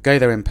 Go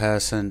there in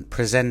person,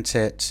 present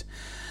it,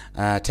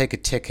 take a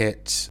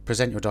ticket,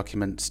 present your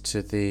documents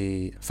to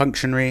the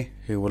functionary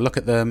who will look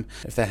at them.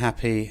 If they're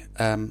happy,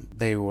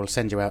 they will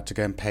send you out to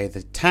go and pay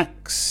the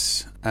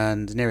tax.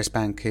 And the nearest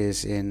bank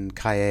is in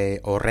Calle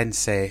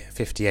Orense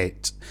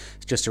 58.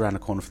 It's just around the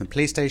corner from the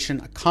police station.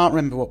 I can't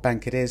remember what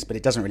bank it is, but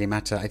it doesn't really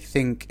matter. I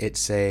think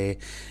it's a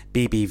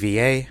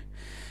BBVA.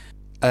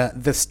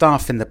 The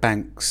staff in the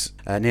banks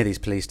near these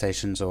police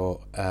stations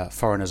or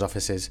foreigners'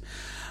 offices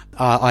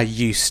are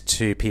used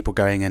to people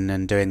going in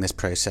and doing this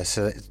process.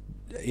 So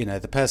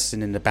the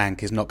person in the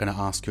bank is not going to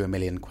ask you a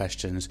million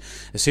questions.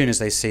 As soon as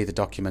they see the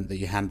document that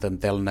you hand them,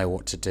 they'll know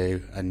what to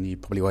do, and you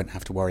probably won't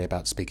have to worry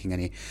about speaking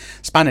any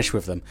Spanish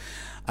with them.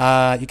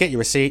 You get your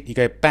receipt, you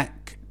go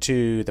back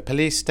to the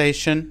police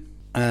station,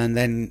 and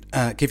then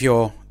give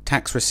your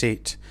tax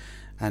receipt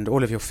and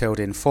all of your filled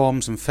in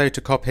forms and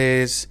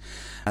photocopies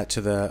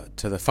to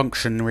the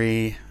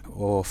functionary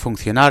or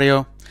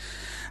funcionario,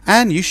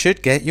 and you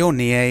should get your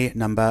NIE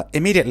number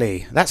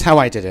immediately. That's how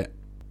I did it.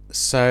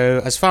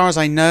 So as far as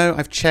I know,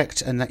 I've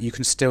checked, and that you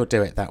can still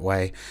do it that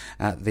way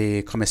at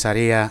the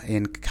comisaria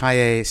in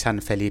Calle San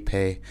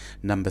Felipe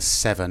number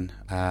 7,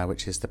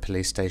 which is the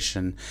police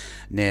station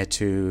near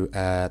to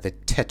the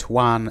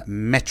Tetuan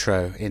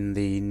metro in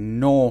the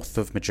north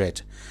of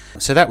Madrid.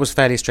 So that was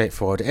fairly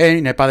straightforward.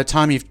 And, by the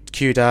time you've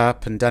queued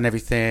up and done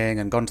everything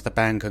and gone to the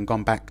bank and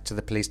gone back to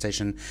the police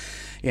station,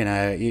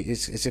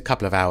 it's a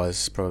couple of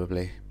hours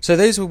probably. So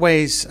those are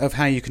ways of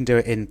how you can do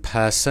it in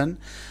person.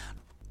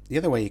 The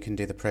other way you can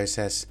do the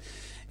process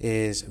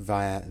is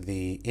via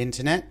the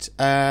internet.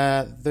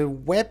 The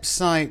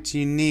website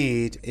you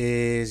need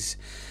is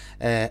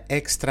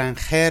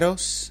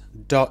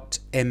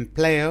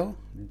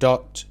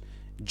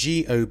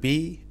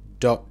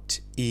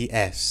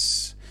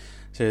extranjeros.empleo.gob.es.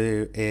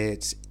 So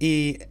it's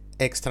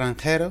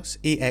extranjeros,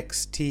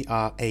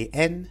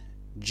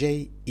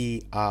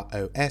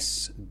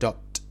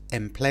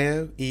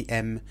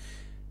 extranjeros.empleo,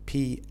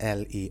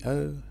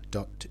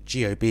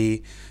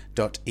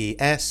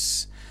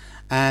 empleo.gob.es,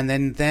 and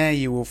then there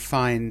you will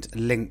find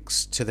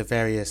links to the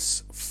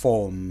various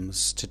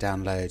forms to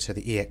download. So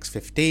the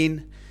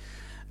EX15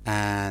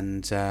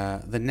 and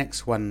the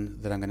next one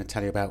that I'm going to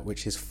tell you about,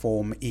 which is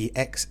form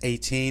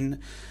EX18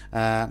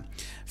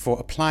 for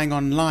applying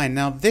online.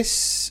 Now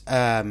this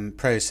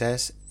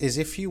process is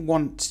if you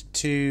want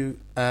to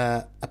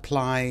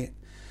apply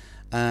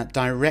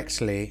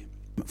directly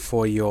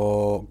for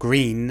your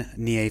green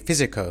NIE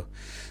Físico.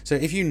 So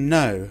if you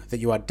know that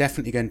you are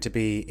definitely going to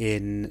be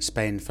in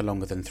Spain for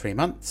longer than 3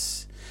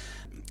 months,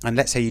 and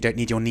let's say you don't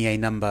need your NIE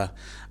number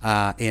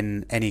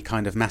in any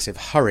kind of massive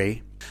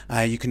hurry,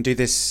 you can do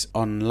this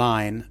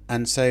online.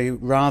 And so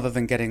rather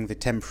than getting the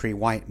temporary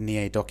white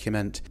NIE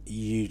document,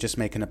 you just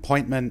make an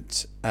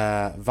appointment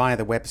via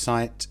the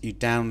website. You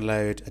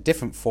download a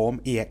different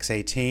form,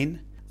 EX18,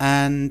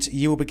 and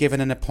you will be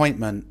given an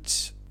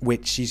appointment,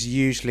 which is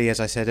usually, as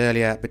I said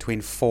earlier,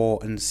 between 4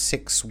 and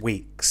 6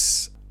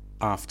 weeks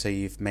after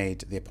you've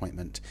made the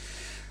appointment.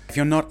 If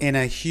you're not in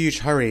a huge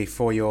hurry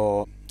for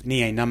your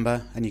NIE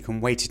number and you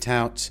can wait it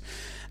out,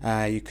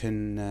 you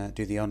can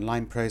do the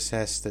online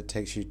process that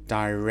takes you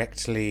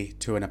directly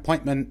to an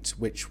appointment,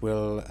 which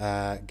will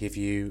give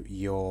you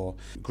your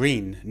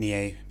green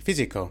NIE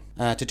Físico.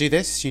 To do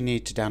this, you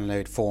need to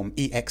download form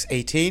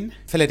EX18,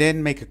 fill it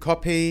in, make a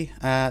copy,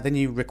 then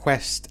you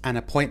request an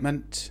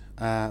appointment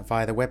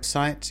via the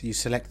website. You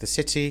select the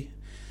city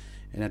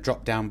in a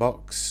drop-down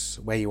box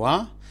where you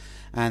are,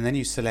 And then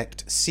you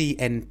select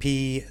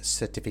CNP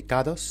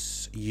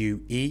Certificados,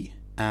 UE.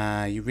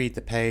 You read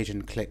the page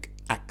and click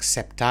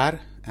Aceptar,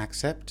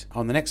 accept.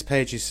 On the next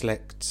page you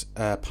select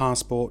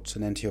passport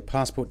and enter your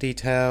passport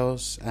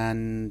details,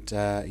 and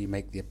you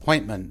make the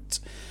appointment.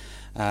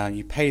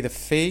 You pay the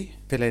fee,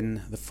 fill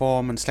in the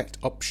form and select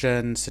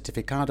option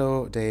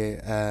Certificado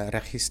de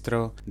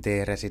Registro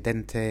de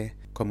Residente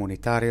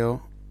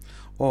Comunitario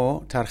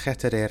o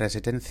Tarjeta de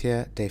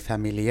Residencia de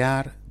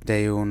Familiar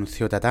de un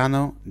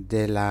Ciudadano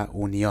de la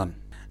Unión.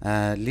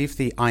 Leave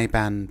the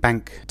IBAN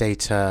bank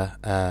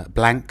data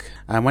blank,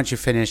 and once you've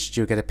finished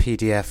you'll get a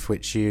PDF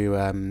which you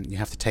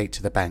have to take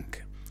to the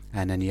bank,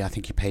 and then I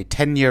think you pay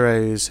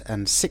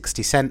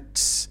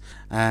 €10.60,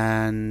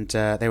 and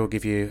they will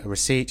give you a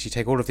receipt. You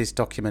take all of these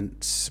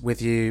documents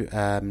with you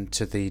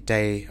to the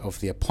day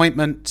of the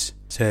appointment.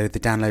 So the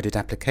downloaded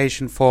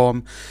application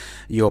form,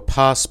 your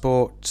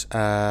passport,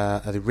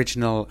 the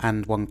original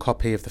and one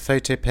copy of the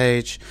photo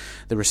page,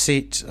 the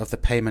receipt of the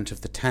payment of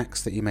the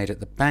tax that you made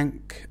at the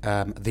bank,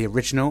 the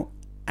original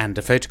and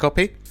a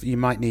photocopy. You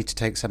might need to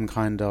take some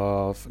kind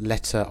of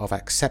letter of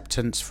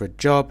acceptance for a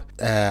job,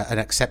 an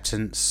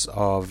acceptance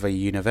of a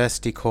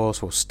university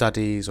course or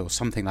studies or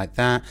something like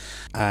that.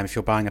 If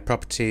you're buying a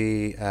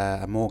property,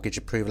 a mortgage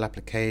approval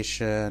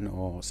application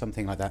or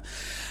something like that.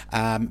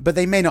 But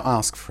they may not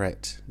ask for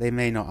it.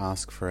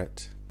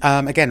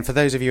 Again, for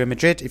those of you in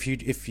Madrid, if you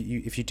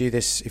do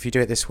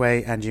it this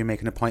way and you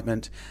make an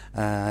appointment,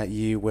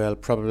 you will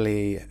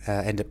probably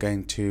end up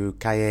going to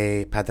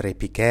Calle Padre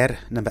Piquer,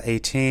 number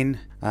 18,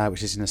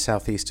 which is in the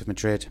southeast of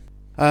Madrid.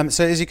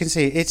 So as you can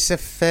see, it's a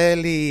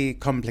fairly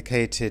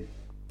complicated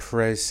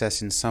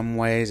process in some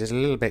ways. It's a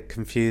little bit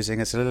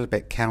confusing. It's a little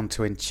bit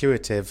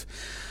counterintuitive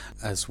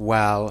as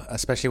well,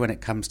 especially when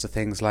it comes to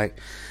things like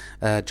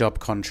job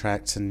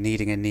contracts and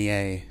needing a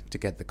NIE to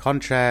get the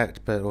contract,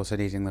 but also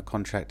needing the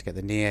contract to get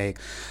the NIE.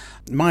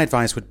 My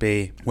advice would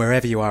be,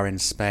 wherever you are in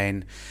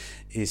Spain,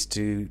 is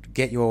to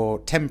get your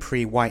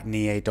temporary white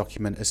NIE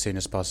document as soon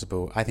as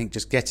possible. I think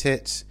just get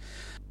it.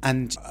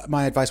 And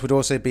my advice would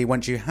also be,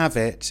 once you have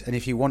it, and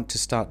if you want to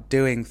start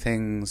doing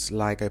things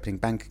like opening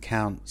bank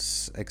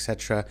accounts,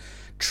 etc.,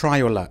 try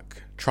your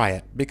luck. Try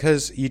it,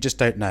 because you just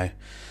don't know.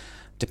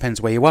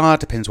 Depends where you are,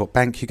 depends what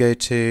bank you go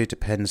to,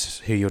 depends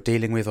who you're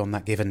dealing with on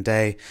that given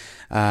day.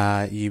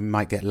 You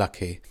might get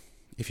lucky.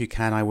 If you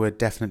can, I would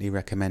definitely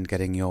recommend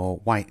getting your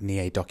white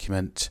NIE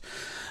document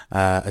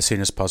as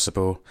soon as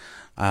possible,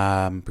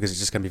 because it's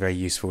just going to be very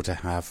useful to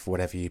have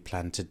whatever you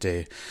plan to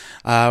do.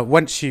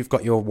 Once you've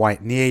got your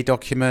white NIE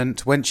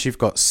document, once you've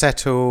got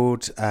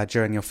settled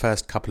during your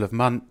first couple of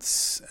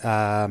months,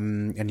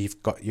 and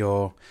you've got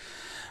your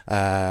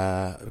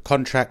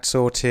contract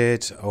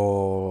sorted,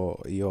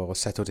 or you're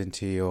settled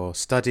into your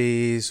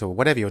studies or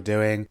whatever you're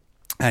doing,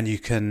 and you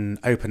can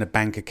open a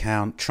bank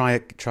account,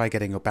 try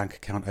getting your bank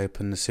account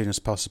open as soon as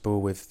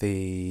possible with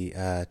the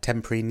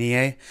temporary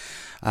NIE.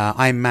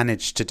 I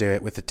managed to do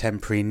it with the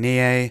temporary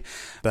NIE,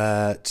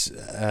 but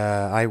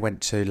I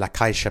went to La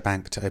Caixa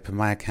Bank to open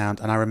my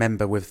account, and I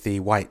remember with the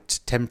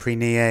white temporary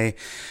NIE,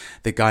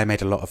 the guy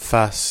made a lot of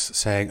fuss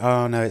saying,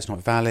 "Oh no, it's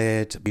not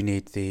valid. You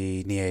need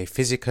the NIE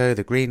Físico,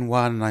 the green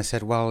one." And I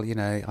said, "Well,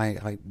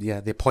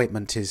 the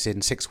appointment is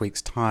in 6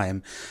 weeks'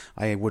 time.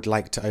 I would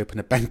like to open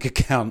a bank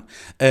account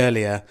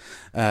earlier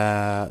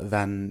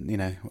than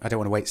I don't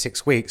want to wait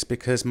 6 weeks,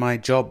 because my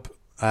job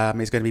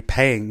is going to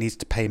be needs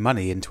to pay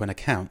money into an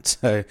account."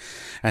 So,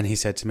 and he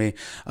said to me,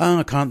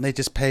 "Oh, can't they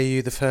just pay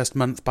you the first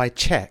month by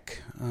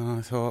cheque?"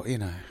 I thought,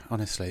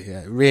 honestly,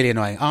 really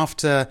annoying.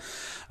 After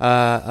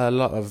a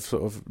lot of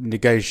sort of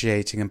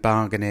negotiating and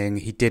bargaining,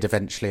 he did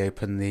eventually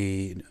open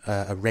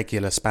a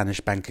regular Spanish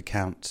bank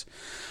account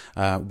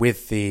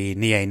with the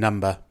NIE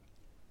number,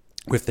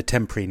 with the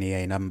temporary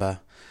NIE number,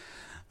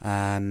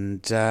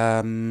 and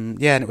and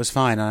it was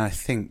fine. And I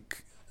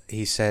think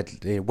he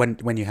said,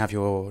 when you have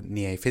your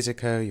NIE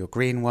Físico, your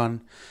green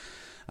one,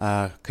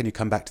 can you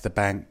come back to the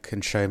bank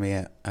and show me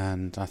it?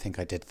 And I think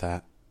I did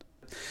that.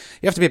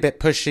 You have to be a bit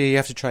pushy, you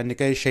have to try and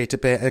negotiate a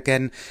bit.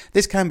 Again,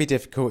 this can be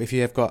difficult if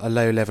you have got a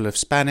low level of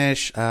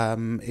Spanish.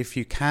 If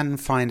you can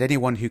find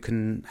anyone who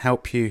can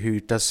help you who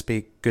does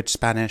speak good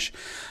Spanish,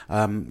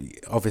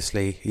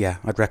 obviously,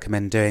 I'd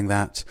recommend doing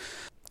that.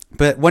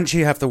 But once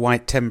you have the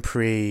white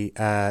temporary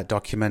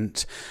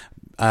document,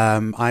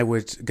 I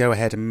would go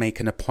ahead and make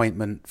an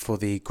appointment for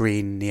the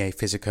green NIE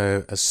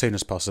Físico as soon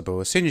as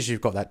possible. As soon as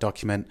you've got that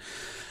document,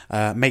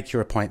 make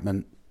your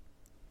appointment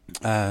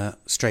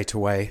straight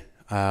away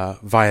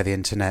via the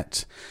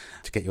internet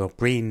to get your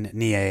green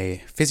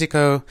NIE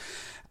Físico.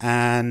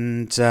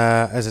 And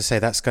as I say,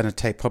 that's going to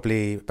take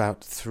probably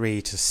about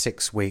 3 to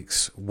 6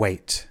 weeks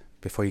wait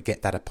before you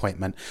get that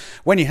appointment.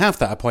 When you have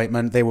that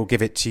appointment, they will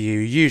give it to you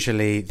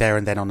usually there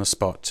and then on the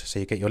spot. So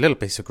you get your little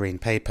piece of green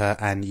paper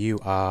and you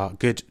are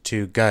good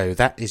to go.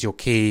 That is your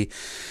key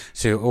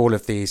to all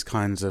of these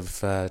kinds of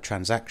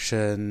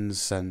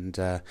transactions,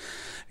 and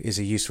is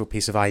a useful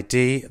piece of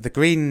ID. The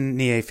green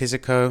NIE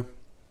Físico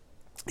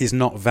is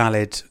not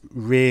valid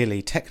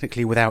really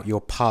technically without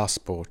your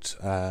passport,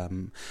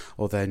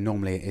 although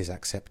normally it is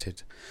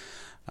accepted.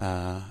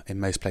 in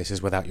most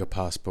places without your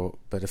passport.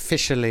 But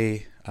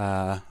officially,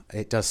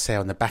 it does say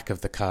on the back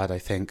of the card, I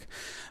think,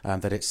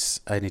 that it's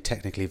only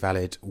technically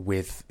valid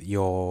with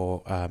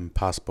your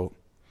passport.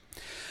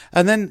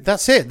 And then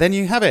that's it. Then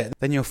you have it.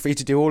 Then you're free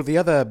to do all the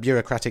other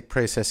bureaucratic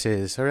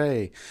processes.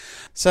 Hooray.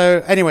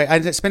 So anyway,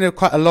 and it's been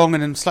quite a long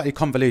and slightly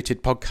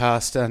convoluted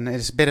podcast, and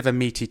it's a bit of a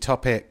meaty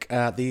topic.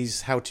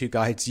 These how-to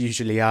guides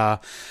usually are.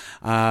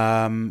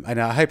 And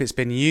I hope it's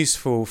been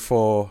useful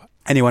for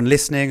anyone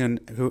listening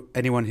and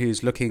anyone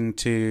who's looking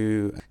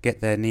to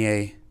get their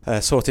NIE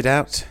sorted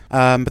out.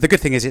 But the good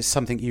thing is it's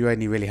something you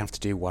only really have to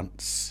do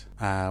once.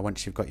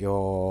 Once you've got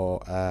your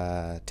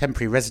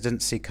temporary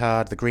residency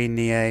card, the green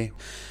NIE,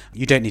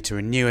 you don't need to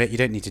renew it, you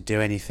don't need to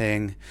do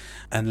anything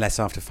unless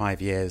after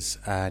 5 years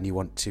and you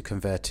want to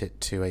convert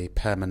it to a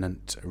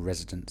permanent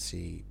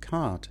residency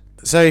card.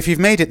 So if you've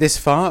made it this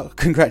far,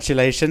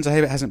 congratulations. I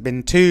hope it hasn't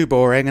been too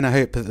boring, and I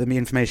hope that the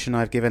information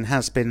I've given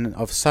has been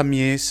of some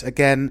use.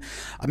 Again,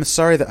 I'm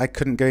sorry that I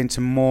couldn't go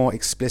into more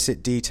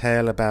explicit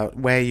detail about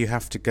where you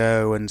have to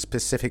go and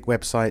specific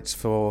websites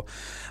for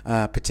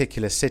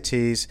particular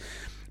cities.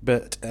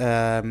 But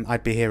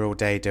I'd be here all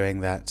day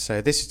doing that.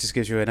 So this just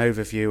gives you an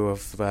overview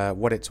of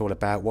what it's all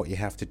about, what you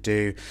have to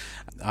do.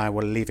 I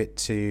will leave it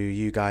to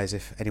you guys,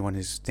 if anyone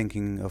who's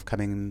thinking of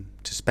coming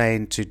to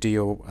Spain, to do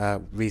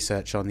your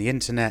research on the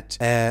internet.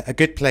 A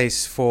good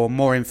place for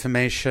more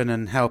information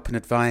and help and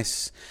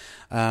advice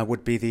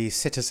would be the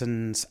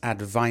Citizens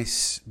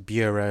Advice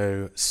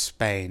Bureau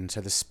Spain.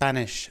 So the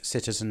Spanish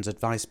Citizens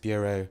Advice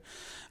Bureau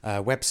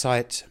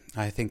website,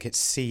 I think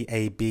it's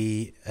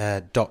cab.es,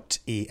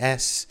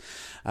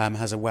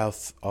 has a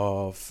wealth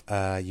of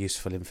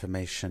useful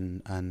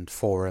information and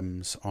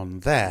forums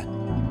on there.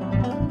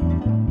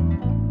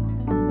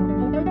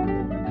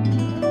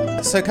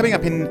 So coming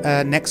up in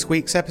next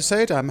week's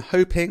episode, I'm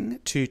hoping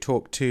to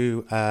talk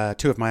to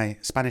two of my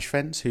Spanish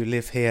friends who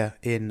live here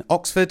in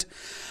Oxford,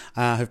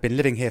 who've been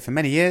living here for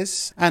many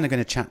years, and I'm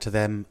going to chat to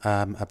them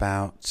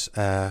about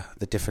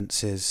the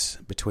differences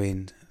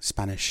between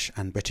Spanish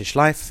and British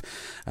life,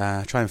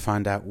 try and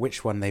find out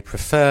which one they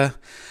prefer,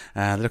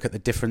 look at the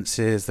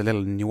differences, the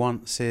little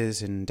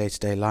nuances in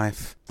day-to-day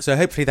life. So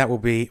hopefully that will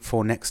be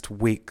for next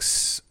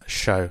week's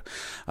show.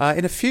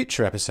 In a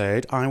future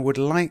episode, I would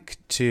like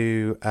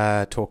to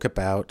talk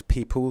about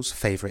people's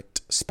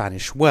favourite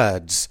Spanish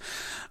words,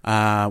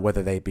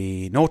 whether they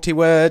be naughty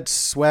words,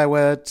 swear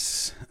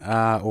words,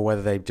 or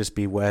whether they just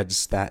be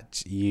words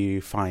that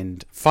you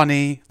find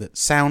funny, that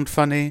sound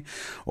funny,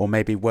 or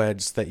maybe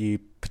words that you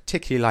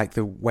particularly like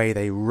the way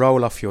they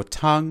roll off your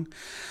tongue.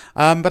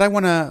 But I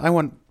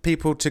want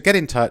people to get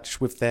in touch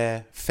with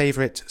their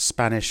favourite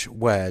Spanish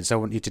words. I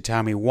want you to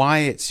tell me why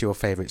it's your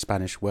favourite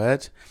Spanish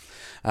word,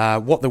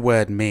 what the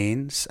word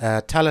means,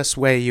 tell us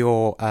where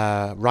you're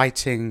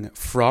writing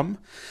from,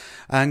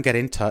 and get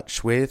in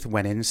touch with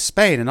When in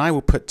Spain. And I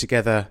will put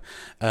together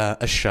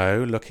a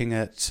show looking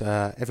at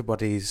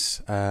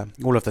everybody's,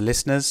 all of the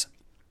listeners,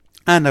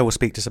 and I will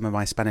speak to some of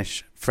my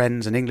Spanish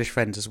friends and English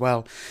friends as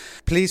well.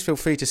 Please feel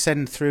free to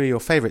send through your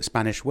favourite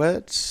Spanish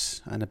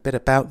words and a bit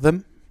about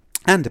them,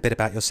 and a bit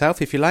about yourself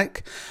if you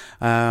like,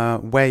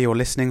 where you're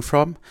listening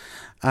from.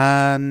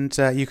 And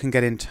you can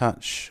get in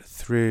touch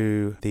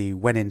through the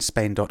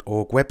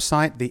wheninspain.org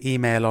website, the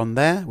email on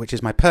there, which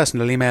is my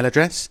personal email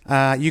address.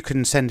 You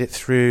can send it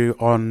through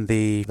on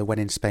the When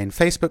in Spain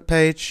Facebook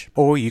page,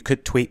 or you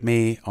could tweet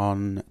me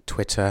on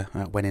Twitter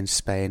at When in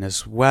Spain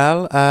as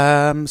well.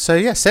 So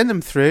yeah, send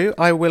them through.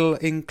 I will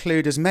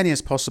include as many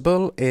as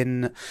possible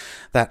in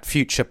that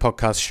future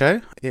podcast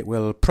show. It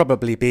will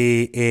probably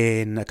be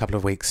in a couple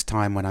of weeks'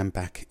 time when I'm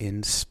back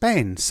in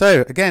Spain.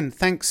 So again,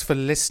 thanks for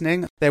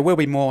listening. There will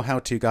be more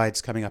how-to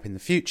guides coming up in the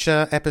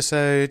future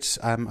episodes.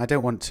 I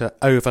don't want to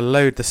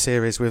overload the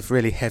series with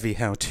really heavy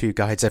how-to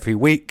guides every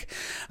week.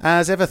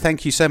 As ever,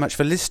 thank you so much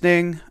for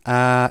listening.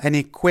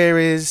 Any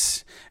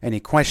queries, any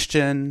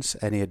questions,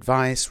 any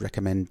advice,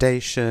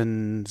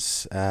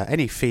 recommendations,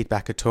 any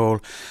feedback at all,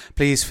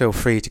 please feel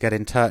free to get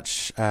in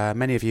touch.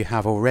 Many of you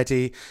have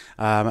already,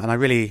 and I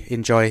really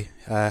enjoy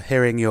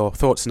hearing your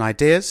thoughts and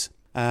ideas.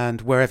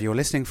 And wherever you're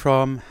listening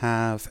from,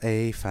 have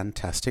a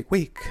fantastic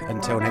week.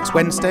 Until next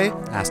Wednesday,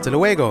 hasta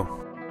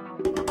luego.